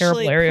 That's a Ashley,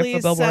 terrible area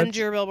for billboards. Please send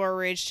your billboard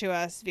rage to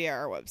us via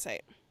our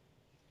website.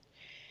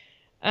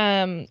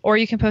 Or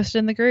you can post it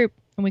in the group,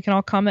 and we can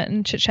all comment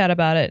and chit-chat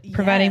about it,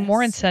 providing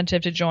more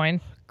incentive to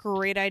join.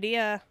 Great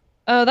idea.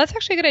 Oh, that's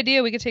actually a good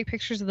idea. We could take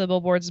pictures of the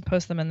billboards and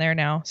post them in there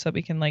now, so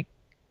we can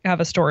have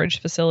a storage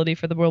facility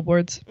for the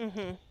billboards.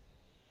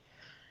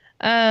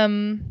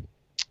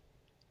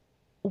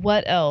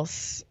 What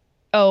else?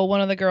 Oh,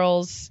 one of the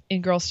girls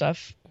in Girl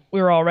Stuff,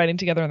 we were all riding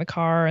together in the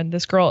car, and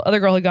this other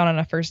girl had gone on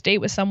a first date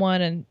with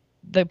someone, and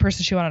the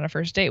person she went on a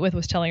first date with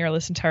was telling her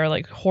this entire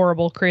like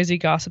horrible, crazy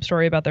gossip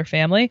story about their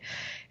family.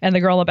 And the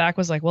girl in the back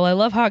was like, well, I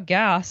love hot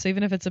gas,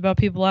 even if it's about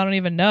people I don't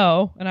even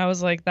know. And I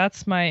was like,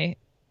 that's my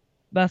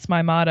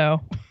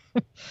motto.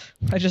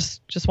 I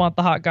just want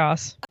the hot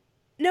goss.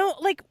 No,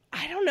 like,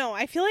 I don't know.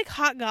 I feel like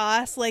hot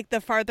goss, like,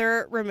 the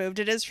farther removed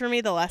it is from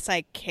me, the less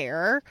I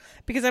care.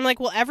 Because I'm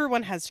like, well,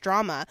 everyone has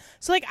drama.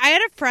 So, like, I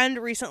had a friend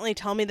recently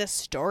tell me this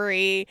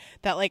story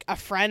that, like, a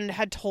friend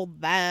had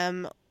told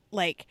them,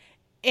 like,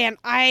 and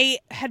I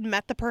had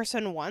met the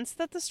person once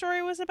that the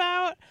story was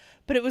about,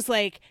 but it was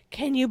like,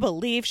 can you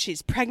believe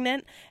she's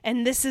pregnant?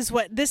 And this is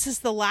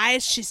the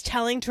lies she's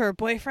telling to her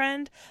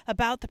boyfriend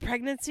about the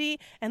pregnancy.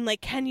 And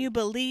like, can you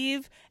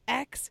believe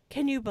X?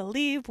 Can you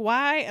believe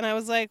Y? And I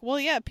was like, well,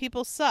 yeah,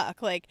 people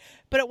suck. Like,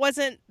 but it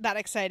wasn't that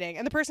exciting.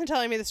 And the person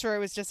telling me the story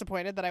was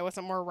disappointed that I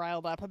wasn't more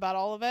riled up about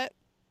all of it.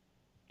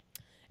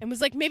 And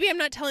was like, maybe I'm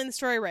not telling the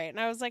story right. And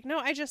I was like, no,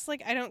 I just,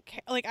 like, I don't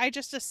care. Like, I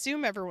just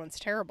assume everyone's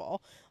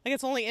terrible. Like,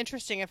 it's only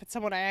interesting if it's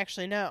someone I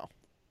actually know.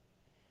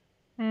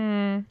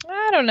 I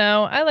don't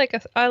know. I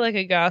like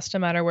a goss no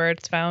matter where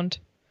it's found.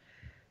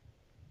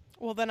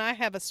 Well, then I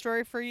have a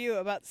story for you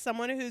about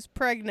someone who's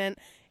pregnant.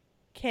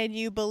 Can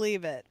you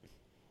believe it?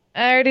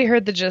 I already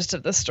heard the gist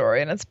of the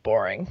story, and it's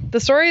boring. The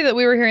story that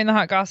we were hearing the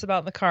hot goss about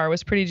in the car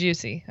was pretty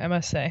juicy, I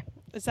must say.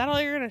 Is that all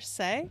you're going to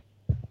say?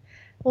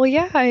 Well,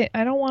 yeah,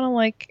 I don't want to,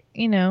 like,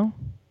 aid and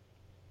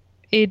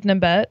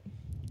abet.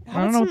 I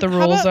don't know what the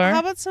rules are. How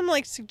about some,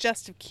 like,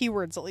 suggestive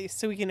keywords at least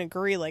so we can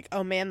agree, like,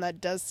 oh, man, that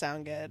does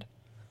sound good.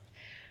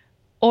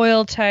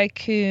 Oil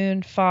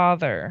tycoon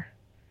father.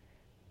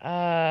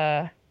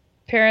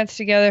 Parents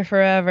together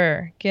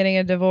forever. Getting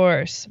a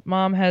divorce.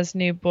 Mom has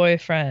new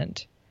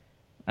boyfriend.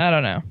 I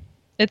don't know.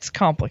 It's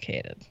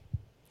complicated.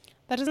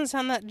 That doesn't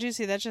sound that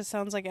juicy. That just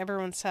sounds like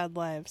everyone's sad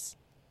lives.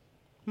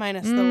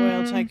 Minus the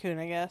oil tycoon,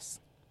 I guess.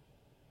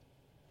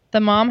 The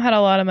mom had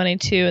a lot of money,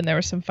 too, and there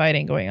was some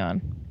fighting going on.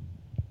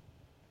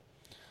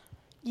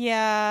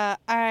 Yeah,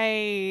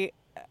 as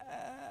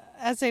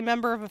a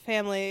member of a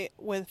family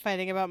with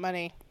fighting about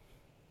money,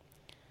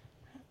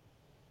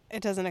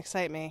 it doesn't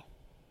excite me.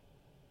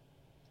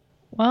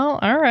 Well,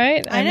 all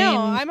right. I know.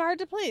 I'm hard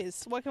to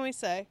please. What can we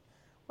say?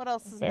 What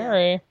else is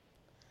there?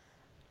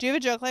 Do you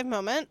have a joke life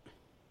moment?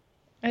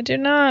 I do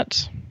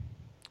not.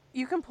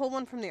 You can pull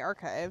one from the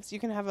archives. You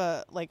can have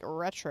a, like,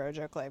 retro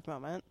joke life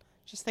moment.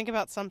 Just think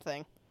about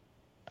something.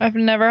 I've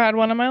never had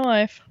one in my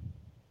life.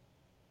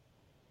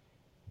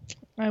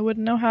 I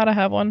wouldn't know how to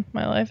have one.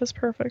 My life is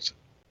perfect.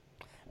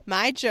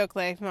 My joke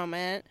life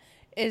moment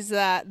is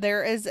that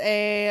there is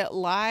a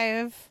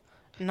live,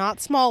 not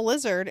small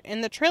lizard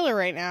in the trailer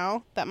right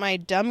now that my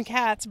dumb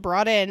cats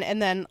brought in and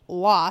then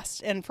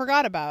lost and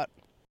forgot about.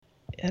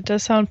 It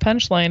does sound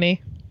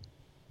punchline-y.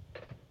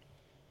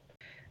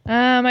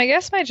 I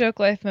guess my joke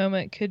life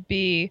moment could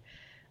be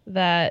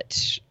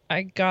that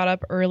I got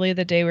up early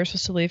the day we were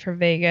supposed to leave for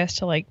Vegas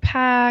to like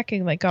pack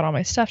and like got all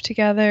my stuff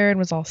together and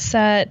was all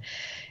set.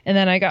 And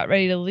then I got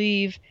ready to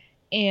leave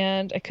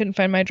and I couldn't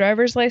find my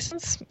driver's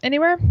license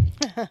anywhere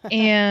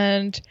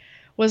and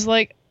was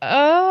like,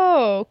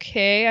 oh,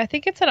 okay. I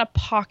think it's in a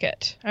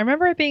pocket. I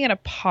remember it being in a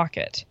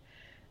pocket.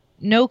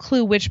 No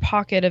clue which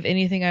pocket of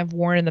anything I've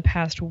worn in the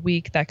past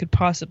week that could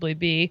possibly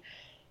be.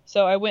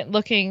 So I went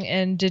looking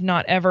and did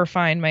not ever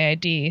find my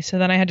ID. So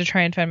then I had to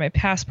try and find my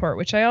passport,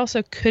 which I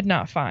also could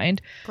not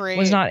find. Great.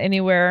 Was not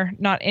anywhere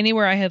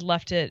I had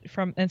left it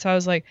from. And so I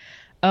was like,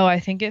 oh, I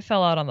think it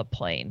fell out on the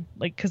plane.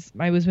 Like, because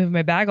I was moving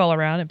my bag all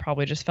around. It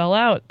probably just fell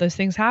out. Those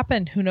things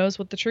happen. Who knows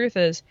what the truth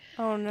is?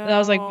 Oh,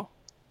 no.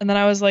 And then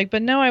I was like,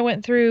 but no, I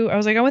went through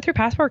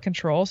passport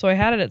control. So I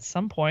had it at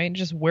some point.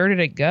 Just where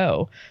did it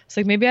go? It's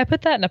like, maybe I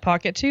put that in a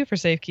pocket too for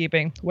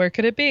safekeeping. Where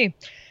could it be?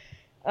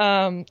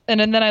 And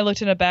then I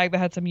looked in a bag that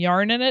had some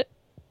yarn in it,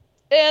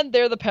 and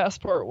there the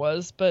passport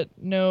was, but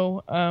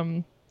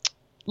no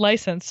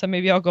license. So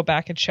maybe I'll go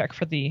back and check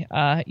for the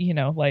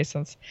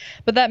license.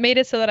 But that made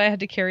it so that I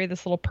had to carry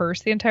this little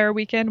purse the entire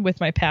weekend with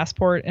my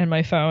passport and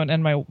my phone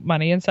and my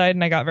money inside,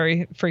 and I got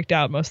very freaked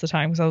out most of the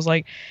time because I was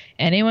like,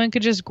 anyone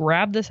could just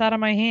grab this out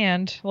of my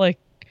hand, like,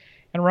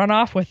 and run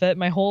off with it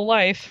my whole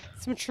life.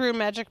 Some true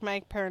Magic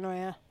Mike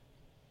paranoia.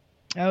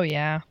 Oh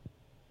yeah.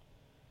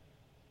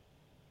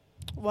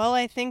 Well,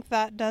 I think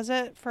that does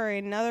it for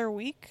another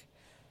week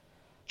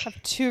of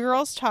Two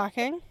Girls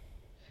Talking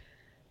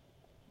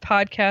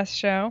podcast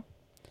show.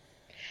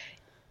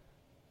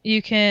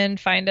 You can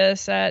find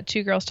us at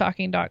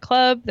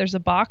twogirlstalking.club. There's a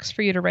box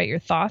for you to write your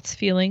thoughts,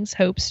 feelings,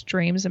 hopes,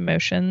 dreams,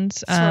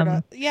 emotions. Sort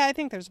of. Yeah, I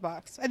think there's a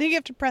box. I think you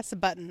have to press a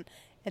button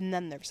and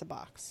then there's a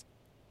box.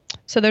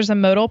 So there's a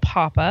modal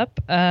pop-up.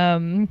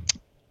 And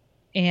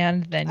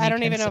then I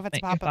don't even know if it's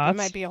a pop-up. It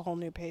might be a whole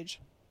new page.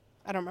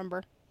 I don't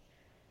remember.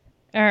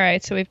 All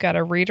right, so we've got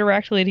a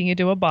redirect leading you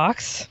to a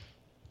box.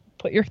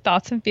 Put your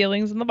thoughts and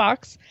feelings in the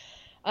box.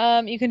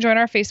 You can join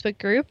our Facebook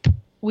group.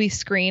 We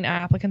screen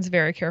applicants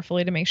very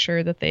carefully to make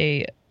sure that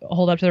they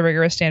hold up to the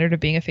rigorous standard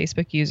of being a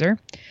Facebook user.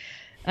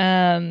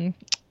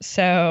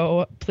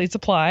 So please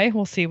apply.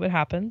 We'll see what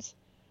happens.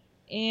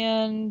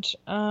 And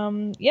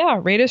yeah,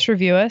 rate us,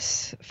 review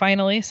us.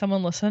 Finally,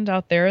 someone listened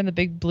out there in the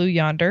big blue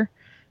yonder.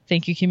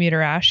 Thank you,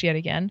 Commuter Ash, yet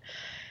again.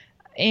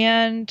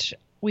 And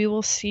we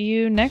will see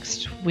you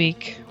next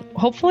week.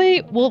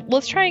 Hopefully,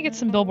 let's try and get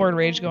some Billboard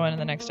rage going in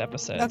the next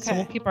episode. Okay. So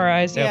we'll keep our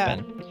eyes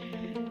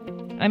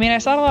open. I mean, I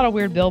saw a lot of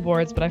weird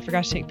billboards, but I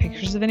forgot to take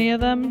pictures of any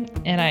of them,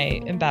 and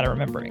I am bad at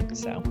remembering.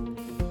 So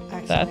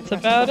that's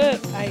about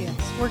it.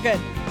 Yes. We're good.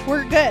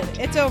 We're good.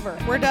 It's over.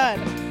 We're done.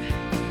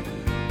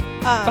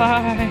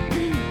 Bye.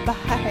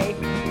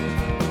 Bye.